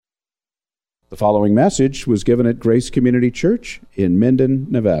The following message was given at Grace Community Church in Minden,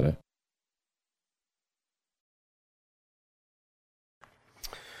 Nevada.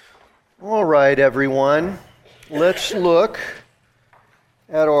 All right, everyone. Let's look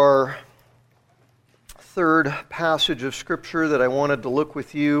at our third passage of Scripture that I wanted to look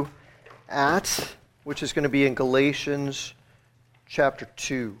with you at, which is going to be in Galatians chapter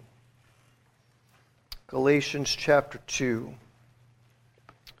 2. Galatians chapter 2.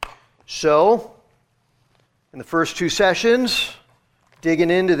 So, in the first two sessions, digging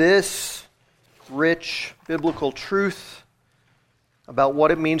into this rich biblical truth about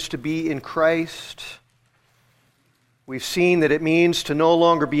what it means to be in Christ. We've seen that it means to no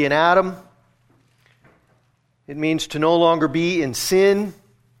longer be in Adam. It means to no longer be in sin,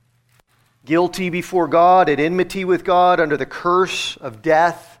 guilty before God, at enmity with God, under the curse of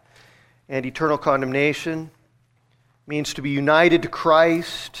death and eternal condemnation. It means to be united to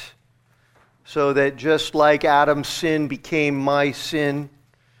Christ, so that just like Adam's sin became my sin,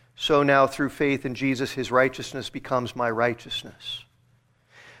 so now through faith in Jesus, his righteousness becomes my righteousness.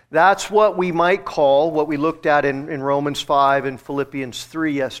 That's what we might call, what we looked at in Romans 5 and Philippians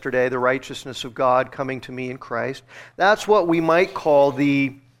 3 yesterday, the righteousness of God coming to me in Christ. That's what we might call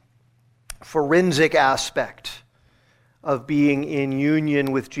the forensic aspect of being in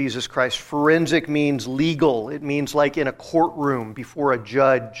union with Jesus Christ. Forensic means legal. It means like in a courtroom before a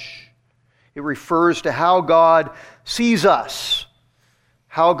judge. It refers to how God sees us,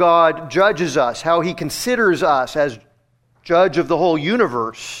 how God judges us, how He considers us as judge of the whole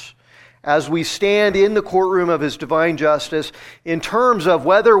universe as we stand in the courtroom of His divine justice in terms of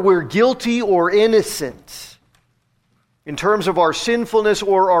whether we're guilty or innocent, in terms of our sinfulness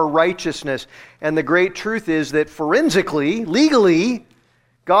or our righteousness. And the great truth is that forensically, legally,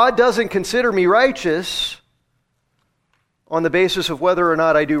 God doesn't consider me righteous on the basis of whether or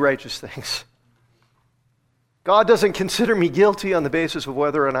not I do righteous things. God doesn't consider me guilty on the basis of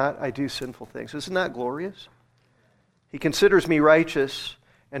whether or not I do sinful things. Isn't that glorious? He considers me righteous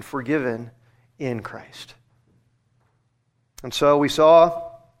and forgiven in Christ. And so we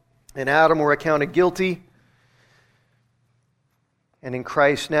saw in Adam we're accounted guilty, and in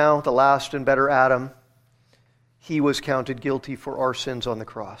Christ now, the last and better Adam, He was counted guilty for our sins on the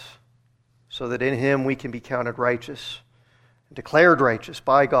cross, so that in Him we can be counted righteous, declared righteous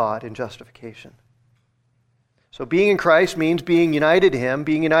by God in justification. So being in Christ means being united to Him,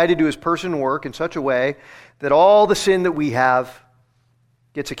 being united to His person and work in such a way that all the sin that we have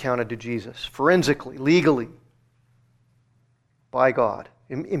gets accounted to Jesus, forensically, legally, by God,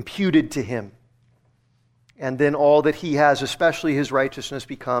 imputed to Him. And then all that He has, especially His righteousness,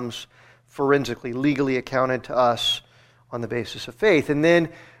 becomes forensically, legally accounted to us on the basis of faith. And then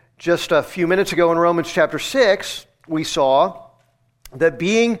just a few minutes ago in Romans chapter 6, we saw that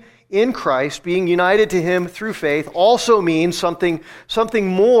being in Christ, being united to Him through faith, also means something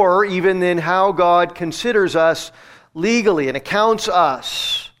more even than how God considers us legally and accounts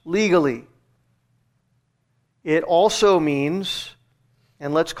us legally. It also means,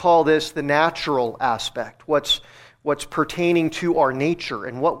 and let's call this the natural aspect, what's pertaining to our nature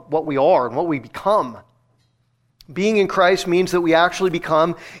and what we are and what we become. Being in Christ means that we actually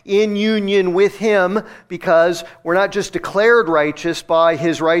become in union with Him, because we're not just declared righteous by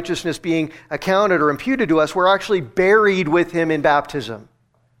His righteousness being accounted or imputed to us, we're actually buried with Him in baptism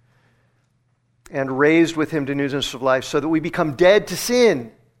and raised with Him to newness of life, so that we become dead to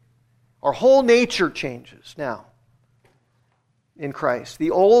sin. Our whole nature changes now in Christ.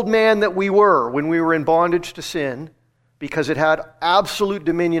 The old man that we were when we were in bondage to sin, because it had absolute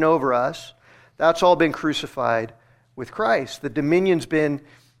dominion over us, that's all been crucified with Christ. The dominion's been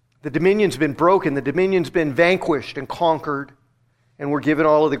broken. The dominion's been vanquished and conquered. And we're given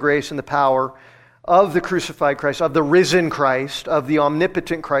all of the grace and the power of the crucified Christ, of the risen Christ, of the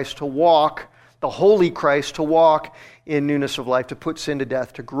omnipotent Christ to walk, the holy Christ to walk in newness of life, to put sin to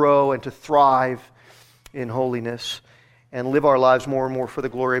death, to grow and to thrive in holiness, and live our lives more and more for the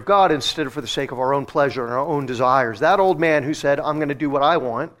glory of God instead of for the sake of our own pleasure and our own desires. That old man who said, I'm going to do what I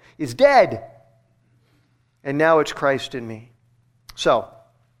want, is dead. And now it's Christ in me. So,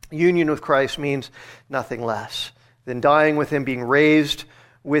 union with Christ means nothing less than dying with Him, being raised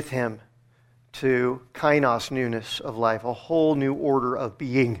with Him to kainos, newness of life, a whole new order of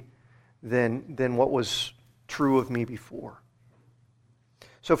being than what was true of me before.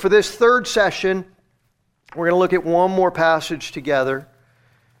 So for this third session, we're going to look at one more passage together.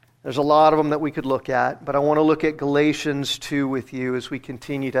 There's a lot of them that we could look at, but I want to look at Galatians 2 with you as we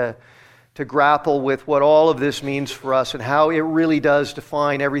continue to grapple with what all of this means for us and how it really does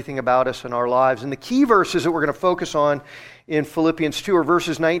define everything about us in our lives. And the key verses that we're going to focus on in Philippians 2 are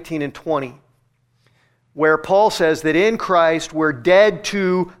verses 19 and 20. where Paul says that in Christ we're dead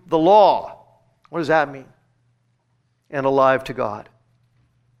to the law. What does that mean? And alive to God.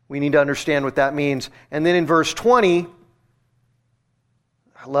 We need to understand what that means. And then in verse 20,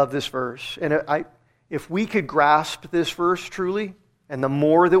 I love this verse. And if we could grasp this verse truly, and the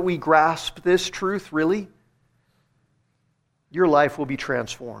more that we grasp this truth really, your life will be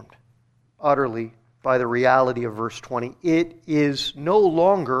transformed utterly by the reality of verse 20. It is no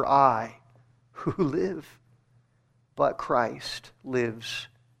longer I who live, but Christ lives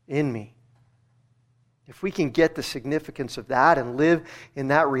in me. If we can get the significance of that and live in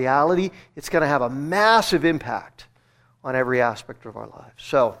that reality, it's going to have a massive impact on every aspect of our lives.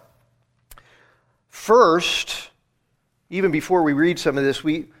 So, first, even before we read some of this,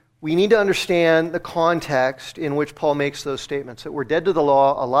 we need to understand the context in which Paul makes those statements, that we're dead to the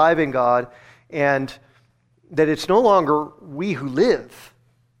law, alive in God, and that it's no longer we who live,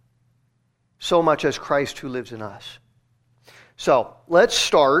 so much as Christ who lives in us. So, let's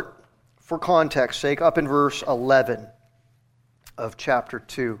start, for context's sake, up in verse 11 of chapter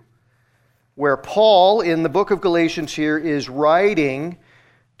 2, where Paul, in the book of Galatians here, is writing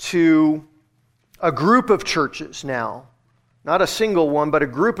to a group of churches now. Not a single one, but a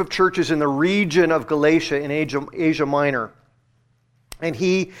group of churches in the region of Galatia in Asia Minor. And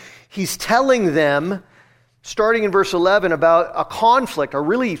he's telling them, starting in verse 11, about a conflict, a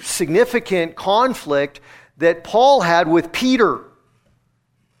really significant conflict that Paul had with Peter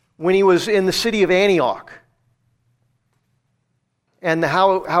when he was in the city of Antioch, and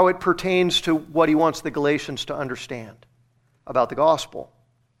how it pertains to what he wants the Galatians to understand about the gospel.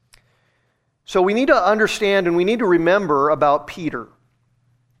 So we need to understand and we need to remember about Peter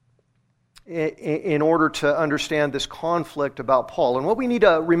in order to understand this conflict about Paul. And what we need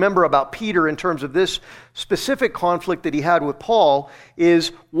to remember about Peter in terms of this specific conflict that he had with Paul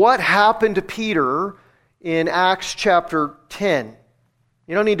is what happened to Peter in Acts chapter 10.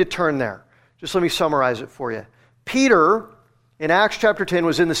 You don't need to turn there. Just let me summarize it for you. Peter, in Acts chapter 10,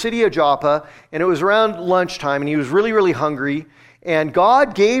 was in the city of Joppa, and it was around lunchtime, and he was really, really hungry, and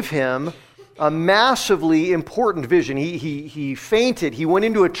God gave him a massively important vision. He fainted. He went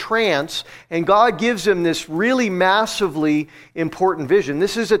into a trance, and God gives him this really massively important vision.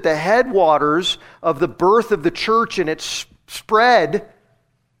 This is at the headwaters of the birth of the church and its spread.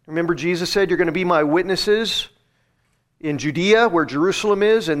 Remember, Jesus said, "You're going to be my witnesses in Judea, where Jerusalem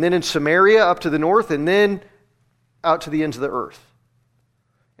is, and then in Samaria up to the north, and then out to the ends of the earth."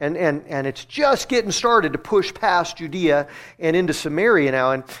 And it's just getting started to push past Judea and into Samaria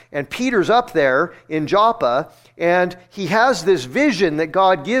now. And Peter's up there in Joppa, and he has this vision that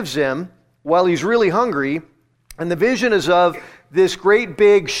God gives him while he's really hungry. And the vision is of this great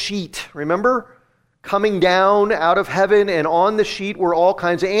big sheet, remember? Coming down out of heaven, and on the sheet were all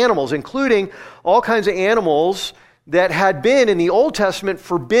kinds of animals, including all kinds of animals that had been in the Old Testament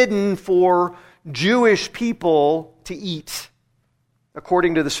forbidden for Jewish people to eat,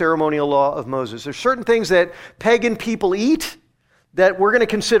 according to the ceremonial law of Moses. There's certain things that pagan people eat that we're going to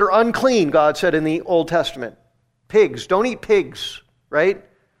consider unclean, God said in the Old Testament. Pigs. Don't eat pigs, right?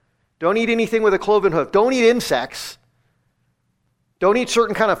 Don't eat anything with a cloven hoof. Don't eat insects. Don't eat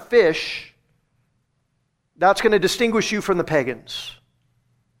certain kind of fish. That's going to distinguish you from the pagans.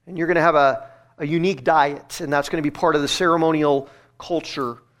 And you're going to have a unique diet, and that's going to be part of the ceremonial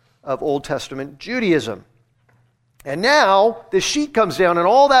culture of Old Testament Judaism. And now, this sheet comes down and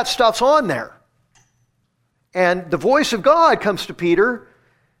all that stuff's on there. And the voice of God comes to Peter,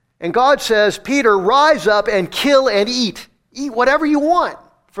 and God says, "Peter, rise up and kill and eat. Eat whatever you want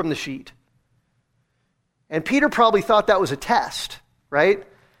from the sheet." And Peter probably thought that was a test, right?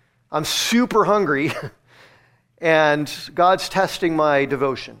 I'm super hungry, and God's testing my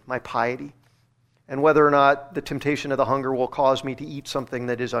devotion, my piety, and whether or not the temptation of the hunger will cause me to eat something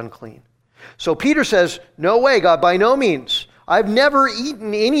that is unclean. So Peter says, "No way, God, by no means. I've never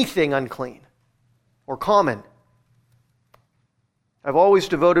eaten anything unclean or common. I've always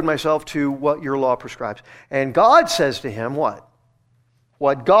devoted myself to what your law prescribes." And God says to him, what?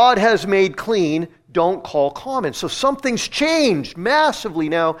 What God has made clean, don't call common. So something's changed massively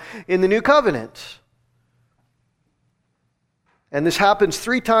now in the new covenant. And this happens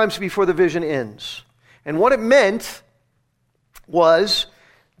 3 times before the vision ends. And what it meant was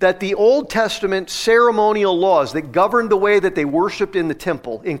that the Old Testament ceremonial laws that governed the way that they worshiped in the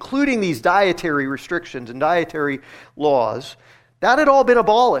temple, including these dietary restrictions and dietary laws, that had all been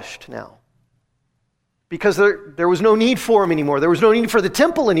abolished now. Because there was no need for them anymore. There was no need for the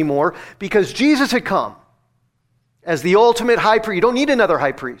temple anymore, because Jesus had come as the ultimate high priest. You don't need another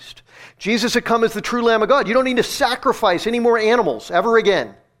high priest. Jesus had come as the true Lamb of God. You don't need to sacrifice any more animals ever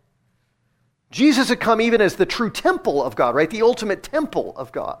again. Jesus had come even as the true temple of God, right? The ultimate temple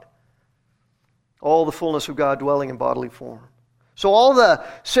of God. All the fullness of God dwelling in bodily form. So all the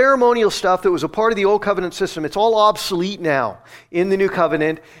ceremonial stuff that was a part of the Old Covenant system, it's all obsolete now in the New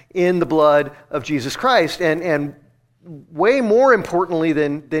Covenant, in the blood of Jesus Christ. And way more importantly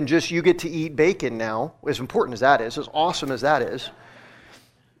than just you get to eat bacon now, as important as that is, as awesome as that is,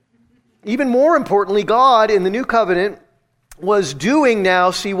 even more importantly, God in the New Covenant was doing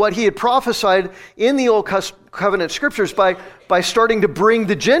now, see, what he had prophesied in the Old Covenant Scriptures by starting to bring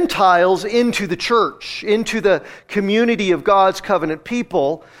the Gentiles into the church, into the community of God's covenant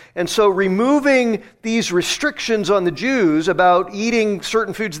people. And so removing these restrictions on the Jews about eating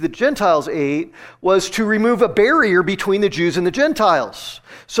certain foods that Gentiles ate was to remove a barrier between the Jews and the Gentiles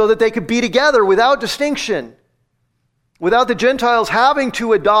so that they could be together without distinction, without the Gentiles having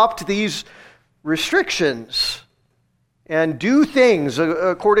to adopt these restrictions and do things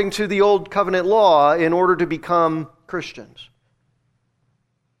according to the Old Covenant law in order to become Christians.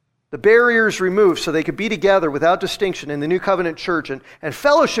 The barriers removed so they could be together without distinction in the New Covenant church and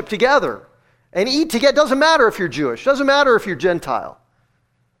fellowship together and eat together. Doesn't matter if you're Jewish. Doesn't matter if you're Gentile.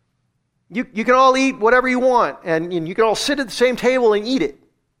 You can all eat whatever you want and you can all sit at the same table and eat it.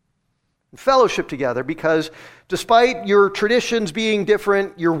 And fellowship together because despite your traditions being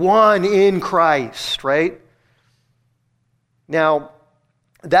different, you're one in Christ, right? Now,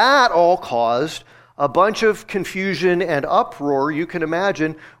 that all caused a bunch of confusion and uproar, you can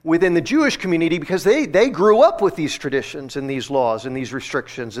imagine, within the Jewish community because they grew up with these traditions and these laws and these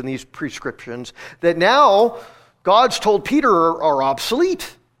restrictions and these prescriptions that now God's told Peter are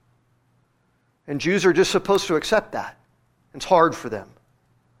obsolete. And Jews are just supposed to accept that. It's hard for them.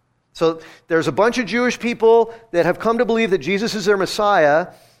 So there's a bunch of Jewish people that have come to believe that Jesus is their Messiah,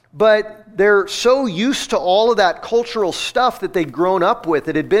 but they're so used to all of that cultural stuff that they'd grown up with,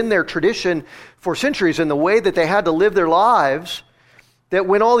 that had been their tradition for centuries and the way that they had to live their lives, that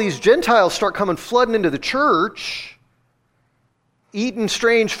when all these Gentiles start coming flooding into the church, eating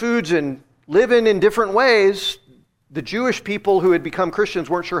strange foods and living in different ways, the Jewish people who had become Christians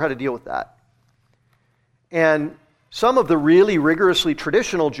weren't sure how to deal with that. And some of the really rigorously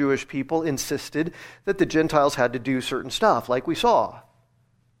traditional Jewish people insisted that the Gentiles had to do certain stuff, like we saw.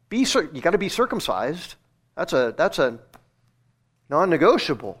 You got to be circumcised. That's a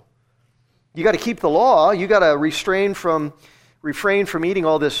non-negotiable. You got to keep the law. You got to refrain from eating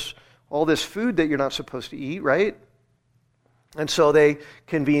all this food that you're not supposed to eat, right? And so they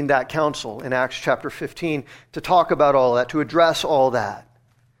convened that council in Acts chapter 15 to talk about all that, to address all that.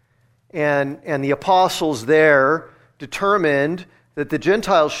 And the apostles there determined that the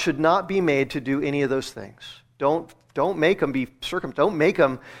Gentiles should not be made to do any of those things. Don't make them be circumcised. Don't make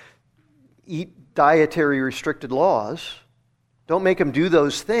them eat dietary restricted laws. Don't make them do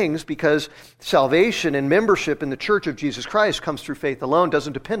those things because salvation and membership in the church of Jesus Christ comes through faith alone,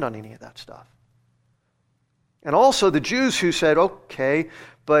 doesn't depend on any of that stuff. And also the Jews who said, okay,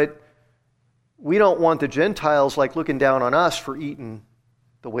 but we don't want the Gentiles like looking down on us for eating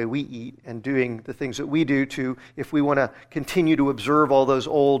the way we eat and doing the things that we do to, if we want to continue to observe all those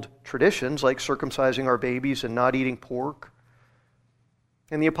old traditions like circumcising our babies and not eating pork.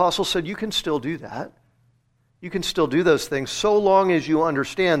 And the apostles said, you can still do that. You can still do those things so long as you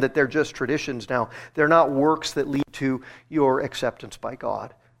understand that they're just traditions now. They're not works that lead to your acceptance by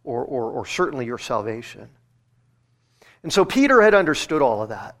God or certainly your salvation. And so Peter had understood all of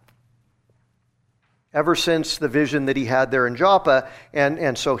that ever since the vision that he had there in Joppa.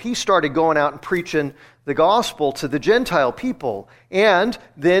 And so he started going out and preaching the gospel to the Gentile people and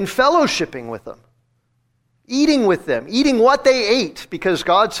then fellowshipping with them, eating with them, eating what they ate because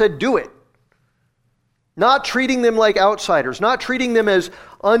God said do it. Not treating them like outsiders, not treating them as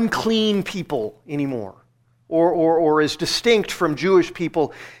unclean people anymore or as distinct from Jewish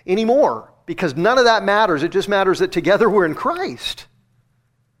people anymore because none of that matters. It just matters that together we're in Christ.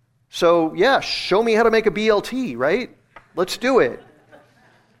 So, yeah, show me how to make a BLT, right? Let's do it.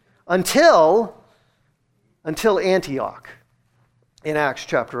 Until Antioch in Acts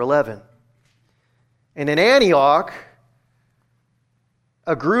chapter 11. And in Antioch,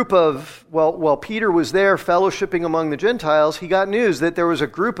 a group of, while Peter was there fellowshipping among the Gentiles, he got news that there was a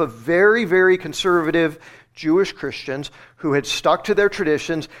group of very, very conservative Jewish Christians who had stuck to their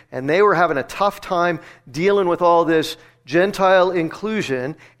traditions, and they were having a tough time dealing with all this Gentile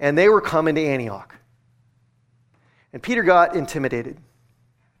inclusion, and they were coming to Antioch. And Peter got intimidated.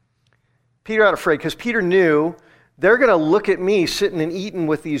 Peter got afraid because Peter knew they're going to look at me sitting and eating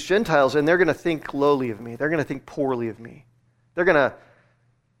with these Gentiles, and they're going to think lowly of me. They're going to think poorly of me. They're going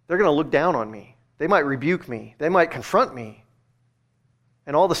to look down on me. They might rebuke me. They might confront me.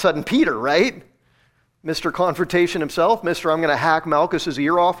 And all of a sudden, Peter, right? Mr. Confrontation himself, Mr. I'm going to hack Malchus's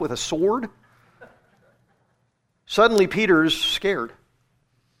ear off with a sword. Suddenly, Peter's scared.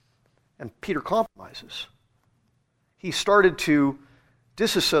 And Peter compromises. He started to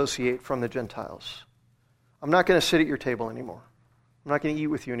disassociate from the Gentiles. I'm not going to sit at your table anymore. I'm not going to eat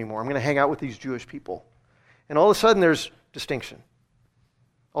with you anymore. I'm going to hang out with these Jewish people. And all of a sudden, there's distinction.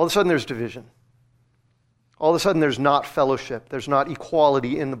 All of a sudden, there's division. All of a sudden, there's not fellowship. There's not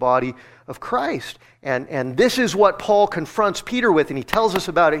equality in the body of Christ. And this is what Paul confronts Peter with, and he tells us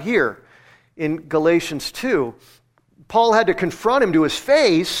about it here in Galatians 2. Paul had to confront him to his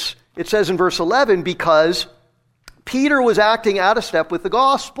face, it says in verse 11, because Peter was acting out of step with the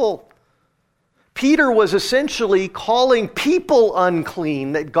gospel. Peter was essentially calling people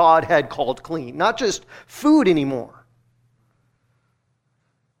unclean that God had called clean, not just food anymore.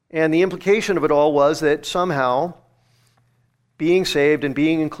 And the implication of it all was that somehow being saved and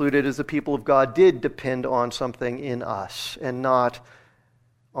being included as the people of God did depend on something in us and not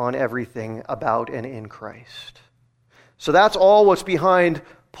on everything about and in Christ. So that's all what's behind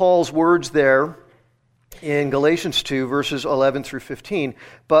Paul's words there in Galatians 2, verses 11 through 15.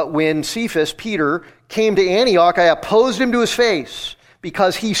 But when Cephas, Peter, came to Antioch, I opposed him to his face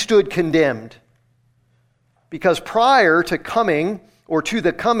because he stood condemned. Because prior to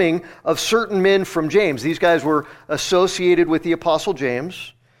the coming of certain men from James, these guys were associated with the Apostle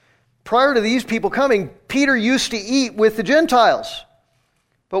James. Prior to these people coming, Peter used to eat with the Gentiles.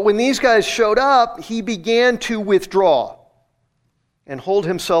 But when these guys showed up, he began to withdraw and hold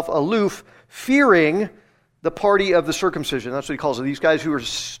himself aloof, fearing the party of the circumcision. That's what he calls it. These guys who are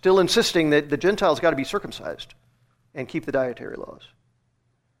still insisting that the Gentiles got to be circumcised and keep the dietary laws.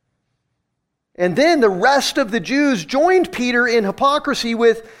 And then the rest of the Jews joined Peter in hypocrisy,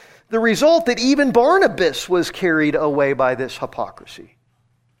 with the result that even Barnabas was carried away by this hypocrisy.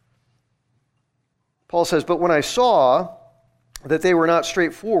 Paul says, but when I saw that they were not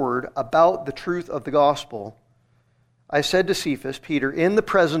straightforward about the truth of the gospel, I said to Cephas, Peter, in the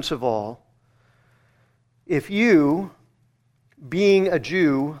presence of all, if you, being a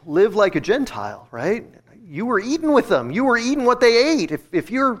Jew, live like a Gentile, right? You were eating with them. You were eating what they ate.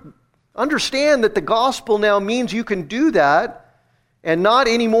 If you understand that the gospel now means you can do that and not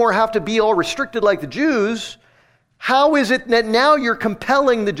anymore have to be all restricted like the Jews, how is it that now you're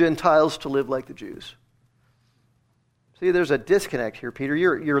compelling the Gentiles to live like the Jews? See, there's a disconnect here, Peter.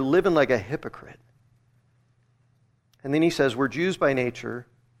 You're living like a hypocrite. And then he says, we're Jews by nature,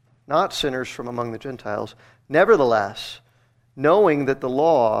 not sinners from among the Gentiles. Nevertheless, knowing that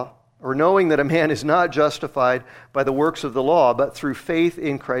a man is not justified by the works of the law, but through faith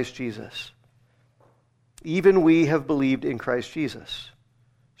in Christ Jesus. Even we have believed in Christ Jesus,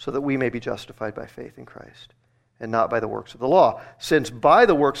 so that we may be justified by faith in Christ, and not by the works of the law. Since by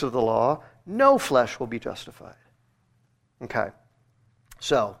the works of the law, no flesh will be justified. Okay.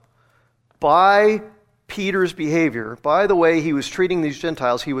 So, by Peter's behavior, by the way he was treating these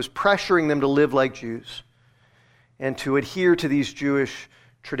Gentiles, he was pressuring them to live like Jews and to adhere to these Jewish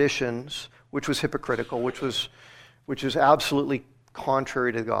traditions, which was hypocritical, which is absolutely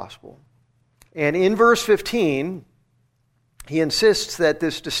contrary to the gospel. And in verse 15, he insists that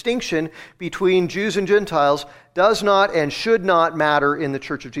this distinction between Jews and Gentiles does not and should not matter in the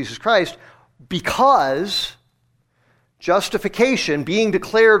Church of Jesus Christ, because justification, being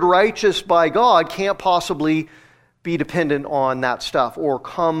declared righteous by God, can't possibly be dependent on that stuff or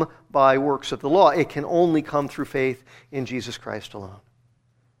come by works of the law. It can only come through faith in Jesus Christ alone.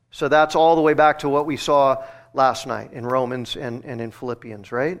 So that's all the way back to what we saw last night in Romans and in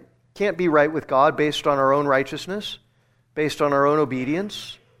Philippians, right? Can't be right with God based on our own righteousness, based on our own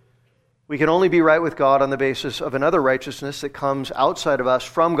obedience. We can only be right with God on the basis of another righteousness that comes outside of us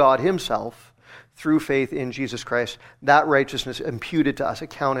from God himself, through faith in Jesus Christ, that righteousness imputed to us,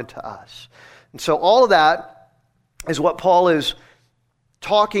 accounted to us. And so all of that is what Paul is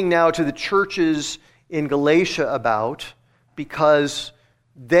talking now to the churches in Galatia about, because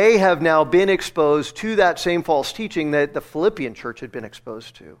they have now been exposed to that same false teaching that the Philippian church had been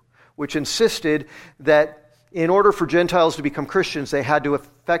exposed to, which insisted that in order for Gentiles to become Christians, they had to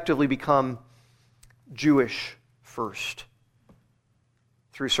effectively become Jewish first,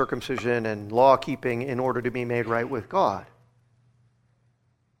 through circumcision and law-keeping in order to be made right with God.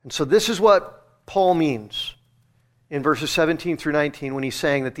 And so this is what Paul means in verses 17 through 19 when he's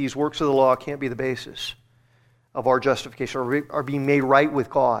saying that these works of the law can't be the basis of our justification or being made right with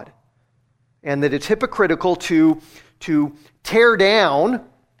God. And that it's hypocritical to tear down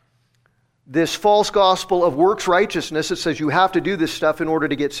this false gospel of works righteousness that says you have to do this stuff in order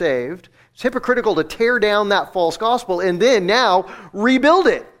to get saved. It's hypocritical to tear down that false gospel and then now rebuild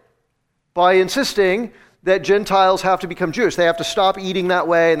it by insisting that Gentiles have to become Jewish. They have to stop eating that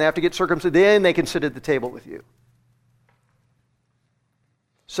way and they have to get circumcised. Then they can sit at the table with you.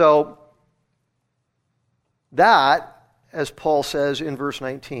 So that, as Paul says in verse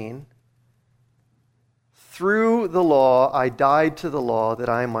 19, through the law I died to the law that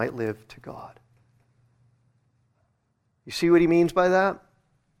I might live to God. You see what he means by that?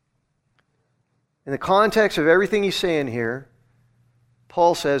 In the context of everything he's saying here,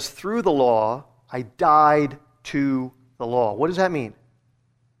 Paul says, through the law, I died to the law. What does that mean?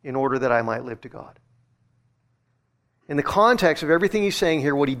 In order that I might live to God. In the context of everything he's saying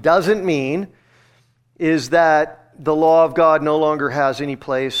here, what he doesn't mean is that the law of God no longer has any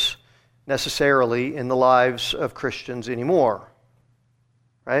place necessarily in the lives of Christians anymore.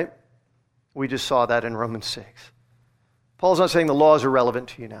 Right? We just saw that in Romans 6. Paul's not saying the law is irrelevant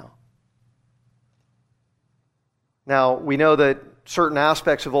to you now. Now, we know that certain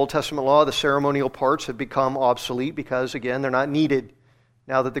aspects of Old Testament law, the ceremonial parts, have become obsolete because, again, they're not needed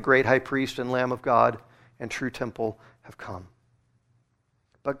now that the great high priest and Lamb of God and true temple have come.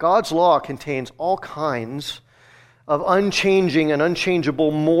 But God's law contains all kinds of unchanging and unchangeable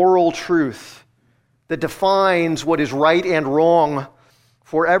moral truth that defines what is right and wrong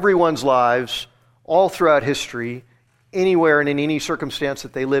for everyone's lives all throughout history, anywhere and in any circumstance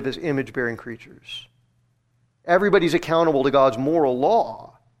that they live as image-bearing creatures. Everybody's accountable to God's moral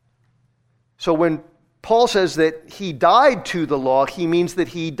law. So when Paul says that he died to the law, he means that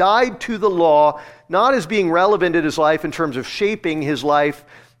he died to the law not as being relevant in his life in terms of shaping his life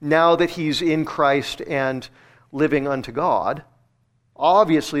now that he's in Christ and living unto God.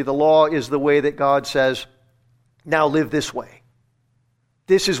 Obviously, the law is the way that God says, now live this way.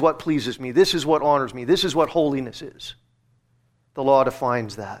 This is what pleases me. This is what honors me. This is what holiness is. The law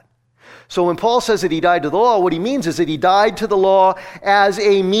defines that. So when Paul says that he died to the law, what he means is that he died to the law as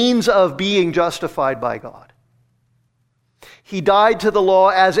a means of being justified by God. He died to the law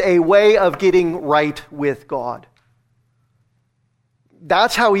as a way of getting right with God.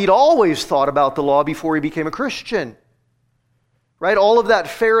 That's how he'd always thought about the law before he became a Christian. Right? All of that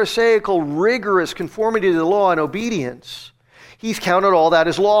Pharisaical, rigorous conformity to the law and obedience, he's counted all that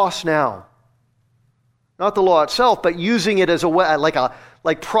as loss now. Not the law itself, but using it as a way,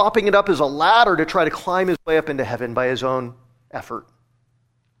 like propping it up as a ladder to try to climb his way up into heaven by his own effort.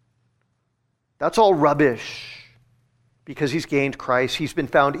 That's all rubbish because he's gained Christ. He's been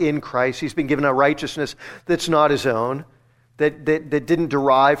found in Christ. He's been given a righteousness that's not his own, that didn't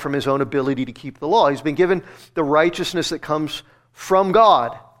derive from his own ability to keep the law. He's been given the righteousness that comes from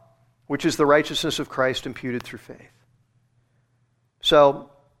God, which is the righteousness of Christ imputed through faith. So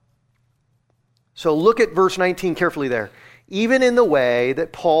look at verse 19 carefully there. Even in the way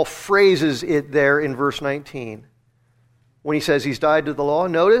that Paul phrases it there in verse 19, when he says he's died to the law,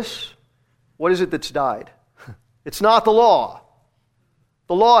 notice, what is it that's died? It's not the law.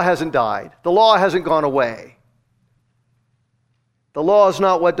 The law hasn't died. The law hasn't gone away. The law is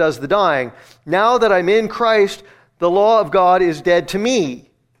not what does the dying. Now that I'm in Christ, the law of God is dead to me.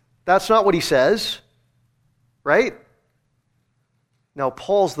 That's not what he says, right? No,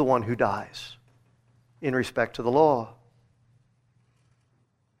 Paul's the one who dies in respect to the law.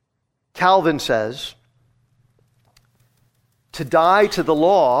 Calvin says, to die to the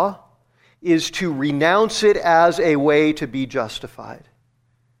law is to renounce it as a way to be justified,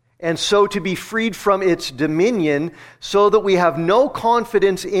 and so to be freed from its dominion so that we have no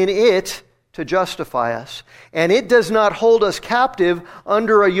confidence in it to justify us, and it does not hold us captive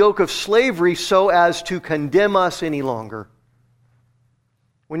under a yoke of slavery so as to condemn us any longer.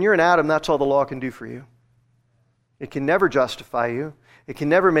 When you're in Adam, that's all the law can do for you. It can never justify you. It can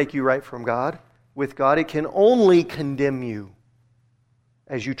never make you right from God, with God. It can only condemn you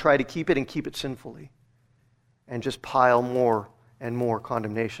as you try to keep it and keep it sinfully and just pile more and more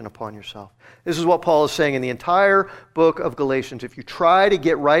condemnation upon yourself. This is what Paul is saying in the entire book of Galatians. If you try to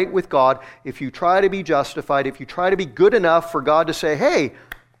get right with God, if you try to be justified, if you try to be good enough for God to say, hey,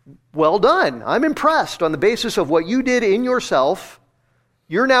 well done, I'm impressed on the basis of what you did in yourself,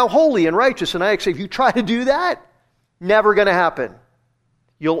 you're now holy and righteous, and I say, if you try to do that, never going to happen.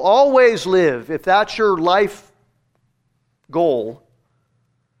 You'll always live, if that's your life goal,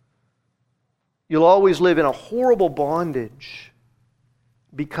 you'll always live in a horrible bondage,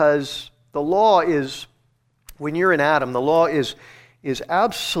 because the law is, when you're in Adam, the law is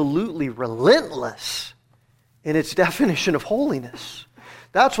absolutely relentless in its definition of holiness.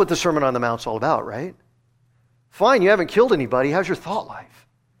 That's what the Sermon on the Mount's all about, right? Fine, you haven't killed anybody. How's your thought life?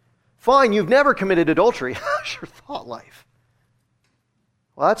 Fine, you've never committed adultery. How's your thought life?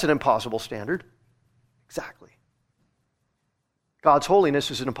 Well, that's an impossible standard. Exactly. God's holiness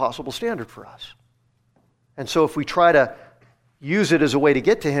is an impossible standard for us. And so if we try to use it as a way to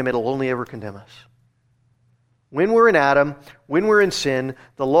get to Him, it'll only ever condemn us. When we're in Adam, when we're in sin,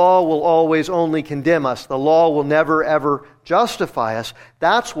 the law will always only condemn us. The law will never, ever justify us.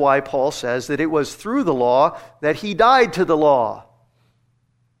 That's why Paul says that it was through the law that He died to the law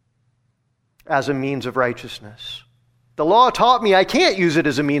as a means of righteousness. The law taught me I can't use it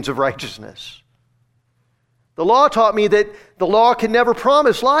as a means of righteousness. The law taught me that the law can never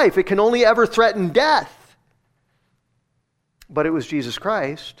promise life. It can only ever threaten death. But it was Jesus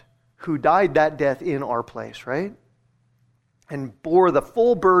Christ who died that death in our place, right? And bore the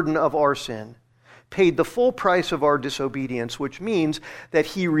full burden of our sin, paid the full price of our disobedience, which means that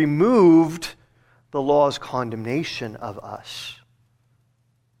He removed the law's condemnation of us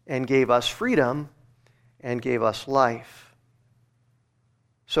and gave us freedom and gave us life.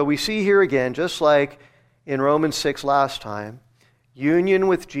 So we see here again, just like in Romans 6 last time, union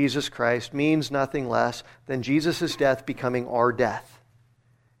with Jesus Christ means nothing less than Jesus' death becoming our death,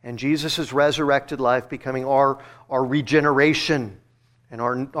 and Jesus' resurrected life becoming our regeneration and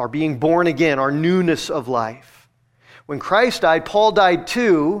our being born again, our newness of life. When Christ died, Paul died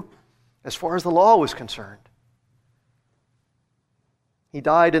too, as far as the law was concerned. He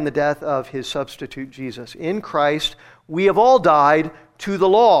died in the death of His substitute Jesus. In Christ, we have all died to the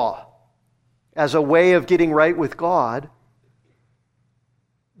law as a way of getting right with God.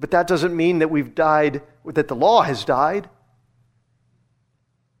 But that doesn't mean that we've died, that the law has died.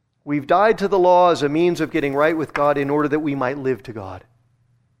 We've died to the law as a means of getting right with God in order that we might live to God.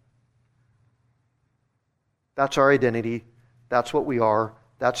 That's our identity. That's what we are.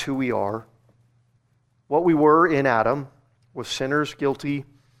 That's who we are. What we were in Adam was sinners, guilty,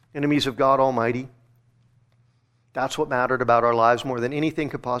 enemies of God Almighty. That's what mattered about our lives more than anything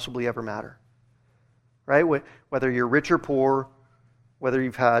could possibly ever matter. Right? Whether you're rich or poor, whether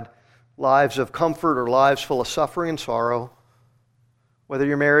you've had lives of comfort or lives full of suffering and sorrow, whether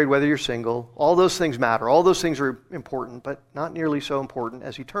you're married, whether you're single, all those things matter. All those things are important, but not nearly so important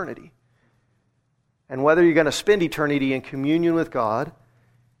as eternity. And whether you're going to spend eternity in communion with God,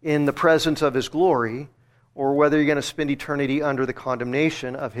 in the presence of His glory, or whether you're going to spend eternity under the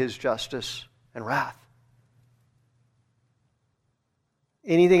condemnation of His justice and wrath.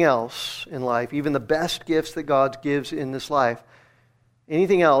 Anything else in life, even the best gifts that God gives in this life,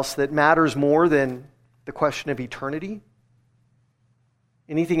 anything else that matters more than the question of eternity,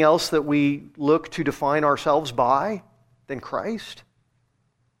 anything else that we look to define ourselves by than Christ,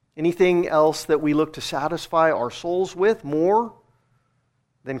 anything else that we look to satisfy our souls with more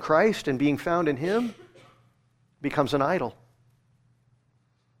than Christ and being found in Him, becomes an idol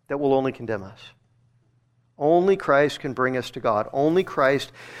that will only condemn us. Only Christ can bring us to God. Only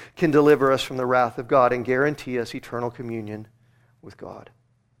Christ can deliver us from the wrath of God and guarantee us eternal communion with God.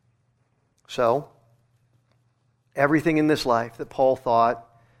 So, everything in this life that Paul thought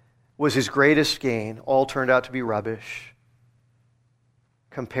was his greatest gain all turned out to be rubbish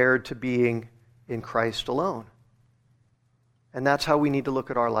compared to being in Christ alone. And that's how we need to look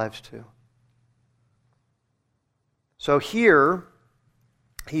at our lives too. So here,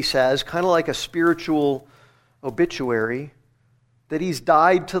 he says, kind of like a spiritual obituary, that he's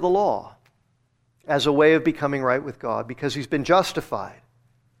died to the law as a way of becoming right with God because he's been justified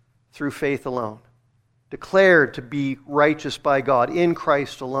through faith alone, declared to be righteous by God in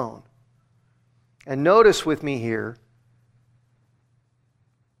Christ alone. And notice with me here,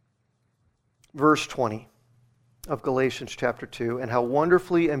 verse 20 of Galatians chapter 2, and how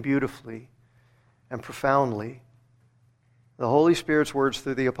wonderfully and beautifully and profoundly the Holy Spirit's words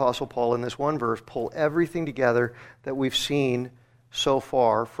through the Apostle Paul in this one verse pull everything together that we've seen so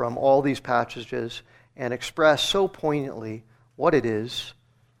far from all these passages and express so poignantly what it is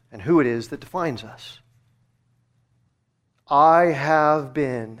and who it is that defines us. I have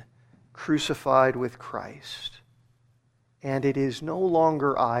been crucified with Christ, and it is no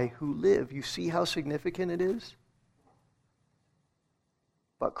longer I who live. You see how significant it is?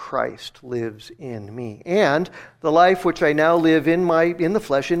 But Christ lives in me. And the life which I now live in the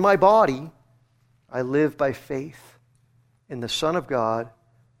flesh, in my body, I live by faith in the Son of God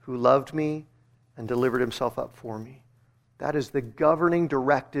who loved me and delivered Himself up for me. That is the governing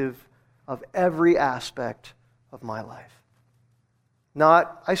directive of every aspect of my life.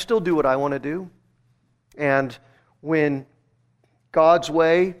 Not, I still do what I want to do. And when God's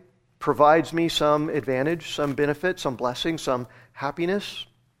way provides me some advantage, some benefit, some blessing, some happiness,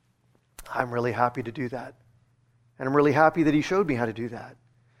 I'm really happy to do that. And I'm really happy that He showed me how to do that.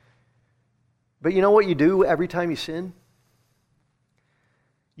 But you know what you do every time you sin?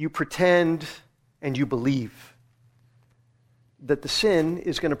 You pretend and you believe that the sin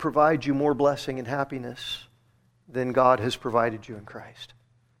is going to provide you more blessing and happiness than God has provided you in Christ.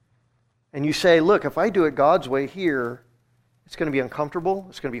 And you say, look, if I do it God's way here, it's going to be uncomfortable,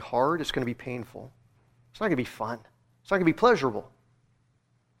 it's going to be hard, it's going to be painful. It's not going to be fun. It's not going to be pleasurable.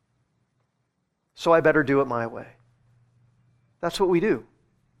 So I better do it my way. That's what we do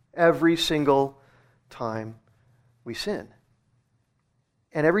every single time we sin.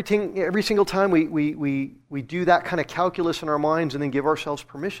 And every single time we do that kind of calculus in our minds and then give ourselves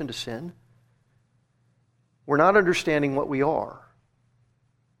permission to sin, we're not understanding what we are.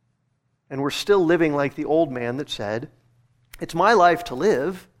 And we're still living like the old man that said, it's my life to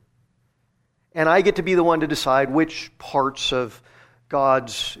live, and I get to be the one to decide which parts of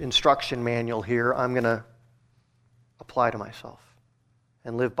God's instruction manual here I'm going to apply to myself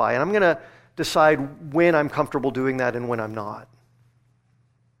and live by. And I'm going to decide when I'm comfortable doing that and when I'm not.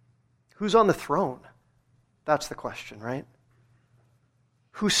 Who's on the throne? That's the question, right?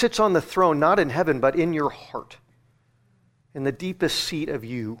 Who sits on the throne, not in heaven, but in your heart, in the deepest seat of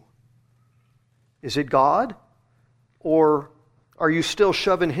you? Is it God? Or are you still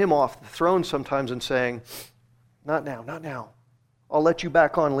shoving him off the throne sometimes and saying, not now, not now. I'll let you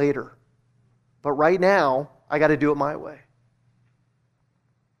back on later. But right now, I got to do it my way.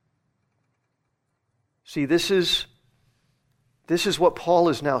 See, this is what Paul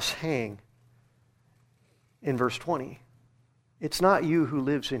is now saying in verse 20. It's not you who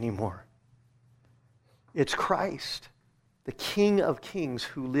lives anymore. It's Christ, the King of Kings,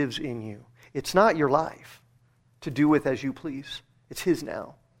 who lives in you. It's not your life to do with as you please. It's his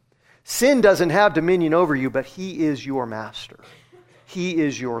now. Sin doesn't have dominion over you, but he is your master. He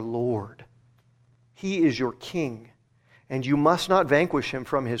is your Lord. He is your King. And you must not vanquish him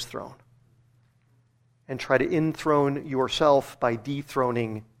from his throne and try to enthrone yourself by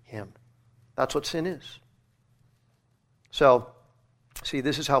dethroning him. That's what sin is. So, see,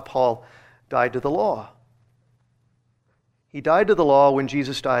 this is how Paul died to the law. He died to the law when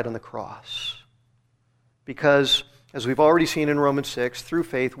Jesus died on the cross. Because, as we've already seen in Romans 6, through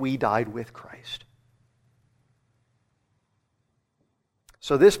faith we died with Christ.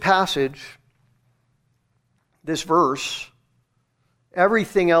 So this passage, this verse,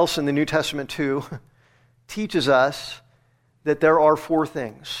 everything else in the New Testament too, teaches us that there are four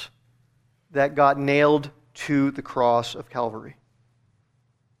things that got nailed to the cross of Calvary.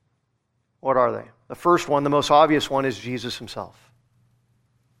 What are they? The first one, the most obvious one, is Jesus himself.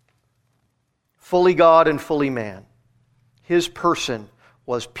 Fully God and fully man. His person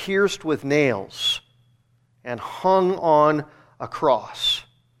was pierced with nails and hung on a cross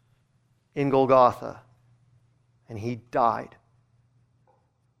in Golgotha, and he died.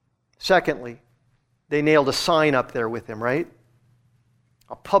 Secondly, they nailed a sign up there with him, right?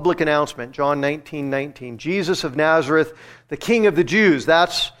 A public announcement, John 19:19. Jesus of Nazareth, the King of the Jews.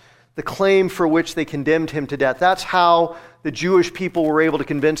 That's the claim for which they condemned him to death. That's how the Jewish people were able to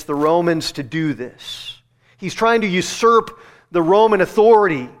convince the Romans to do this. He's trying to usurp the Roman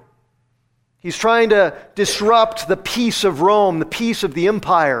authority. He's trying to disrupt the peace of Rome, the peace of the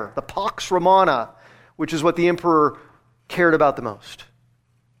empire, the Pax Romana, which is what the emperor cared about the most.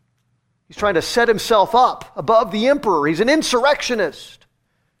 He's trying to set himself up above the emperor. He's an insurrectionist.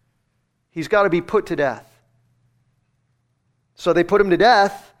 He's got to be put to death. So they put him to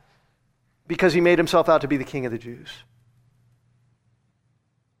death because he made himself out to be the King of the Jews.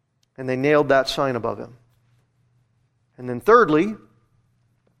 And they nailed that sign above him. And then thirdly,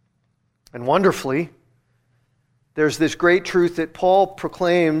 and wonderfully, there's this great truth that Paul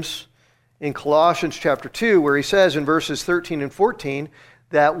proclaims in Colossians chapter 2, where he says in verses 13 and 14,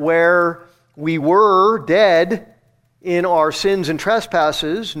 that where we were dead in our sins and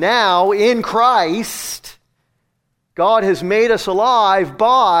trespasses, now in Christ, God has made us alive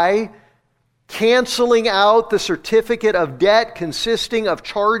by canceling out the certificate of debt consisting of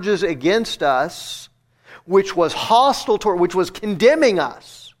charges against us, which was hostile toward, which was condemning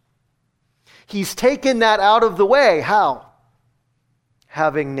us. He's taken that out of the way. How?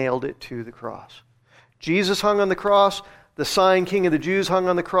 Having nailed it to the cross. Jesus hung on the cross, the sign King of the Jews hung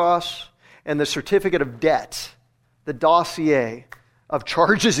on the cross, and the certificate of debt, the dossier of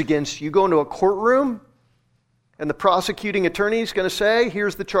charges against you. Go into a courtroom, and the prosecuting attorney is going to say,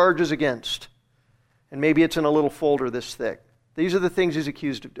 here's the charges against. And maybe it's in a little folder this thick. These are the things he's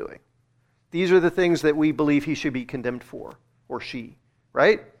accused of doing. These are the things that we believe he should be condemned for, or she,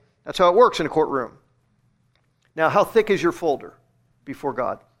 right? That's how it works in a courtroom. Now, how thick is your folder before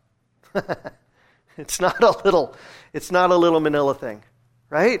God? It's not a little manila thing,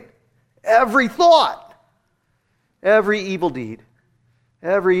 right? Every thought, every evil deed,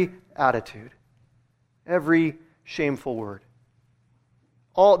 every attitude, every shameful word.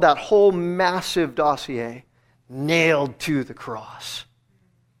 All that whole massive dossier nailed to the cross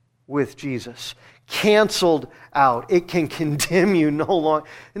with Jesus. Canceled out. It can condemn you no longer.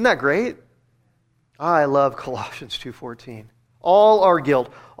 Isn't that great? I love Colossians 2:14. All our guilt,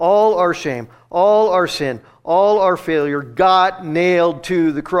 all our shame, all our sin, all our failure got nailed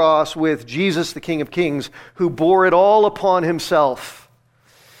to the cross with Jesus, the King of Kings, who bore it all upon himself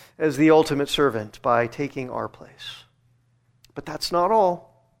as the ultimate servant by taking our place. But that's not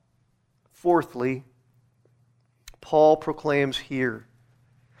all. Fourthly, Paul proclaims here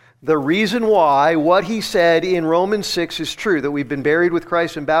the reason why what he said in Romans 6 is true, that we've been buried with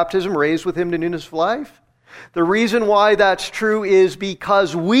Christ in baptism, raised with him to newness of life. The reason why that's true is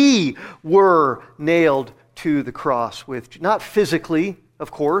because we were nailed to the cross with, not physically, of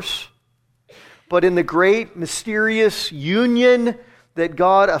course, but in the great mysterious union that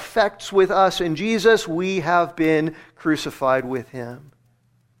God effects with us in Jesus, we have been crucified with him.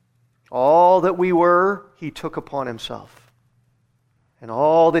 All that we were, he took upon himself. And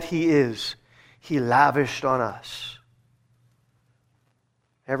all that he is, he lavished on us.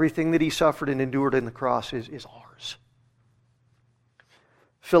 Everything that he suffered and endured in the cross is ours.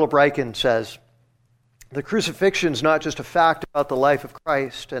 Philip Ryken says, the crucifixion is not just a fact about the life of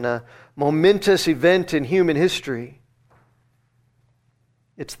Christ and a momentous event in human history.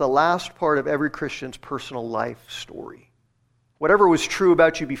 It's the last part of every Christian's personal life story. Whatever was true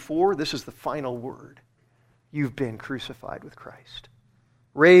about you before, this is the final word. You've been crucified with Christ.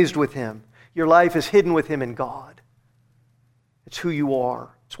 Raised with him. Your life is hidden with him in God. It's who you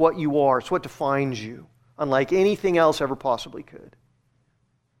are. It's what you are. It's what defines you, unlike anything else ever possibly could.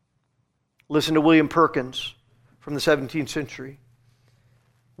 Listen to William Perkins from the 17th century.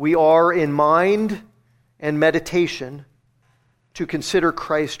 We are in mind and meditation to consider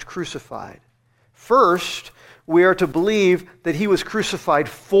Christ crucified. First, we are to believe that he was crucified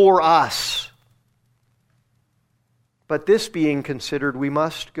for us. But this being considered, we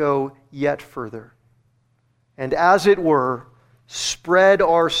must go yet further. And as it were, spread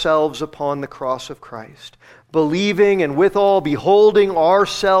ourselves upon the cross of Christ, believing and withal beholding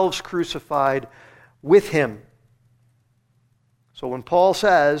ourselves crucified with him. So when Paul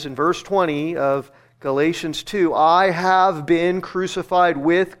says in verse 20 of Galatians 2, I have been crucified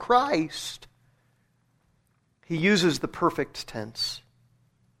with Christ, he uses the perfect tense.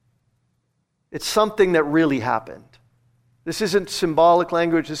 It's something that really happened. This isn't symbolic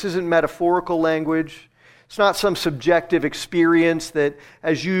language. This isn't metaphorical language. It's not some subjective experience that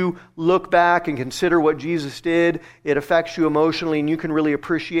as you look back and consider what Jesus did, it affects you emotionally and you can really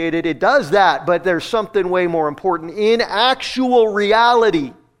appreciate it. It does that, but there's something way more important. In actual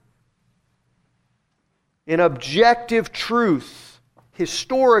reality, in objective truth,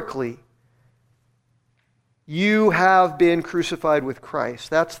 historically, you have been crucified with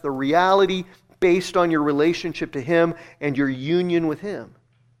Christ. That's the reality based on your relationship to him and your union with him.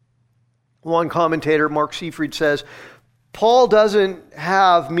 One commentator, Mark Seafried, says, Paul doesn't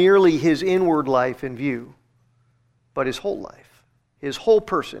have merely his inward life in view, but his whole life, his whole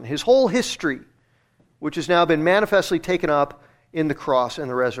person, his whole history, which has now been manifestly taken up in the cross and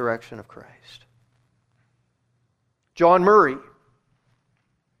the resurrection of Christ. John Murray,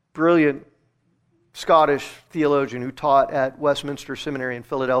 brilliant Scottish theologian who taught at Westminster Seminary in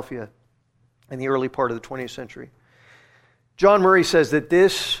Philadelphia in the early part of the 20th century. John Murray says that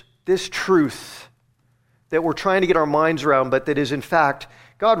this truth that we're trying to get our minds around, but that is in fact,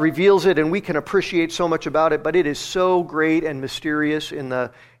 God reveals it and we can appreciate so much about it, but it is so great and mysterious in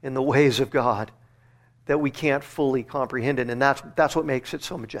the ways of God that we can't fully comprehend it, and that's what makes it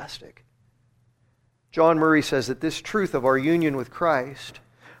so majestic. John Murray says that this truth of our union with Christ,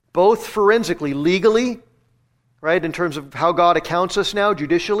 both forensically, legally, right, in terms of how God accounts us now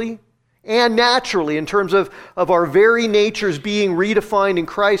judicially, and naturally, in terms of our very natures being redefined in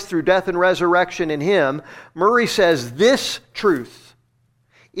Christ through death and resurrection in him, Murray says this truth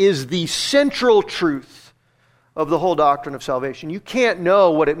is the central truth of the whole doctrine of salvation. You can't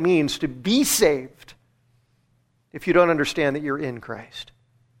know what it means to be saved if you don't understand that you're in Christ.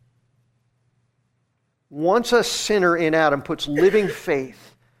 Once a sinner in Adam puts living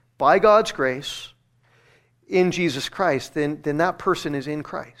faith by God's grace in Jesus Christ, then that person is in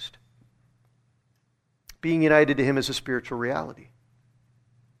Christ. Being united to him is a spiritual reality.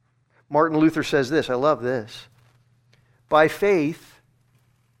 Martin Luther says this, I love this. By faith,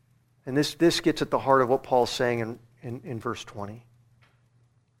 and this gets at the heart of what Paul's saying in verse 20.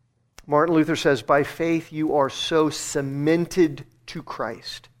 Martin Luther says, by faith you are so cemented to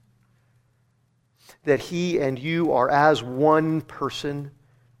Christ that he and you are as one person,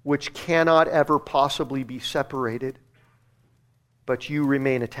 which cannot ever possibly be separated, but you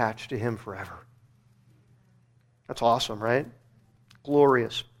remain attached to him forever. That's awesome, right?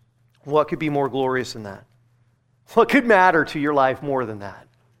 Glorious. What could be more glorious than that? What could matter to your life more than that?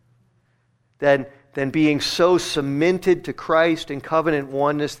 Than being so cemented to Christ in covenant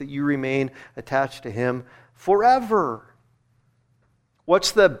oneness that you remain attached to him forever.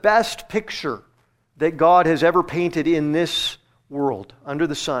 What's the best picture that God has ever painted in this world, under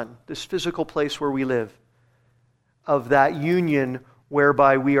the sun, this physical place where we live, of that union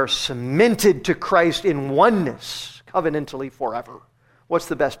whereby we are cemented to Christ in oneness, covenantally forever? What's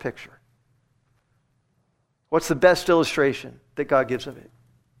the best picture? What's the best illustration that God gives of it?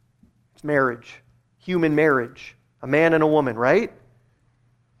 It's marriage. Human marriage. A man and a woman, right?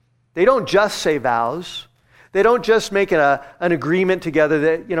 They don't just say vows. They don't just make an agreement together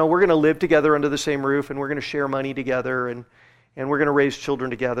that, we're going to live together under the same roof and we're going to share money together and we're going to raise children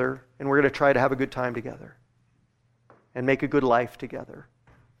together and we're going to try to have a good time together and make a good life together.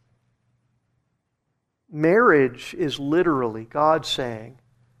 Marriage is literally God saying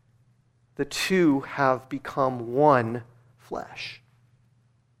the two have become one flesh.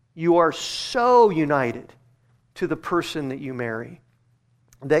 You are so united to the person that you marry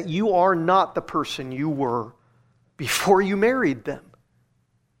that you are not the person you were before you married them.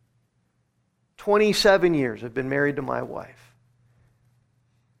 27 years I've been married to my wife.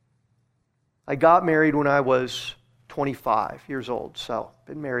 I got married when I was 25 years old, so I've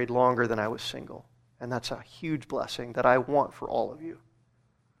been married longer than I was single. And that's a huge blessing that I want for all of you.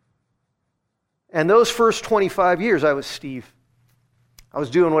 And those first 25 years, I was Steve. I was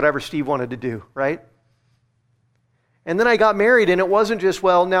doing whatever Steve wanted to do, right? And then I got married, and it wasn't just,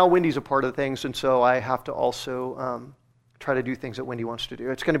 now Wendy's a part of things, and so I have to also try to do things that Wendy wants to do.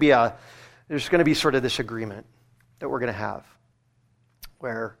 There's going to be sort of this agreement that we're going to have,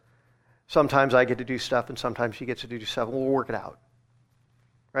 where sometimes I get to do stuff, and sometimes she gets to do stuff, and we'll work it out,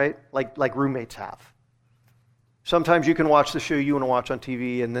 right? Like roommates have. Sometimes you can watch the show you want to watch on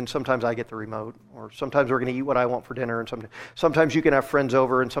TV, and then sometimes I get the remote. Or sometimes we're going to eat what I want for dinner, and sometimes you can have friends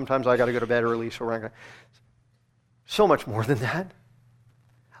over, and sometimes I got to go to bed early, so we're not going to. So much more than that.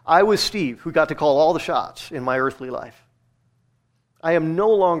 I was Steve, who got to call all the shots in my earthly life. I am no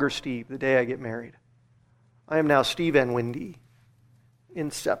longer Steve the day I get married. I am now Steve and Wendy,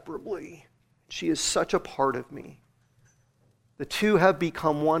 inseparably. She is such a part of me. The two have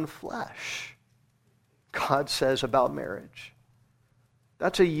become one flesh. God says about marriage.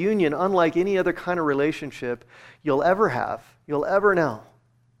 That's a union unlike any other kind of relationship you'll ever have, you'll ever know.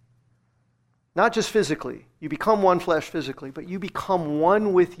 Not just physically. You become one flesh physically, but you become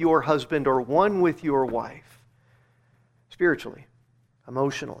one with your husband or one with your wife. Spiritually,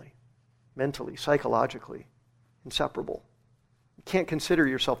 emotionally, mentally, psychologically, inseparable. You can't consider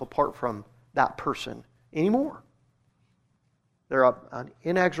yourself apart from that person anymore. They're an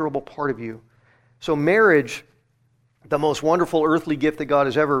inexorable part of you. So marriage, the most wonderful earthly gift that God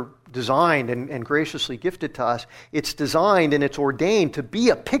has ever designed and graciously gifted to us, it's designed and it's ordained to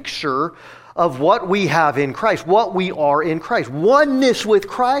be a picture of what we have in Christ, what we are in Christ. Oneness with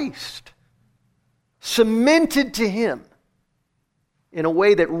Christ. Cemented to Him in a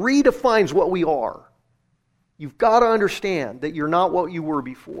way that redefines what we are. You've got to understand that you're not what you were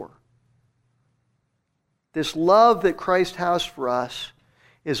before. This love that Christ has for us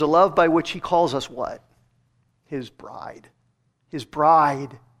is a love by which He calls us what? His bride. His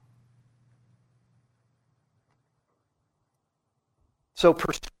bride. So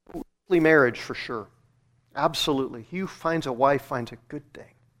pursue marriage for sure. Absolutely. He who finds a wife finds a good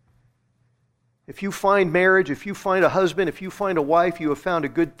thing. If you find marriage, if you find a husband, if you find a wife, you have found a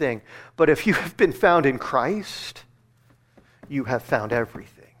good thing. But if you have been found in Christ, you have found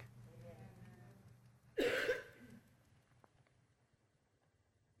everything.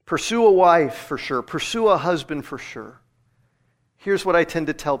 Pursue a wife for sure. Pursue a husband for sure. Here's what I tend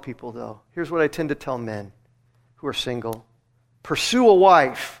to tell people though. Here's what I tend to tell men who are single. Pursue a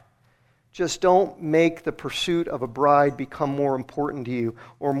wife. Just don't make the pursuit of a bride become more important to you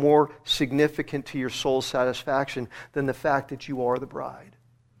or more significant to your soul's satisfaction than the fact that you are the bride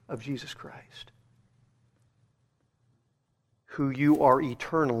of Jesus Christ, who you are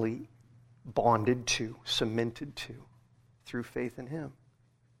eternally bonded to, cemented to, through faith in Him.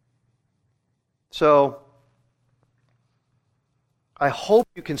 So, I hope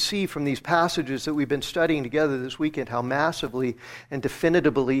you can see from these passages that we've been studying together this weekend how massively and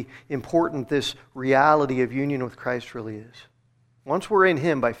definitively important this reality of union with Christ really is. Once we're in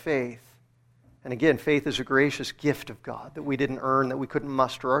Him by faith, and again, faith is a gracious gift of God that we didn't earn, that we couldn't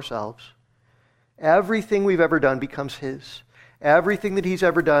muster ourselves, Everything we've ever done becomes his. Everything that he's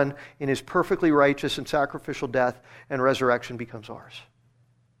ever done in his perfectly righteous and sacrificial death and resurrection becomes ours.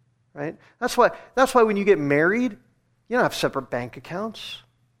 Right? That's why when you get married, you don't have separate bank accounts.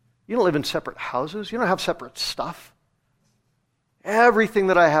 You don't live in separate houses. You don't have separate stuff. Everything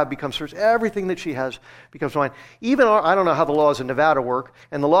that I have becomes hers. Everything that she has becomes mine. Even, I don't know how the laws in Nevada work,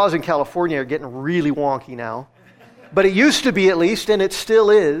 and the laws in California are getting really wonky now. But it used to be, at least, and it still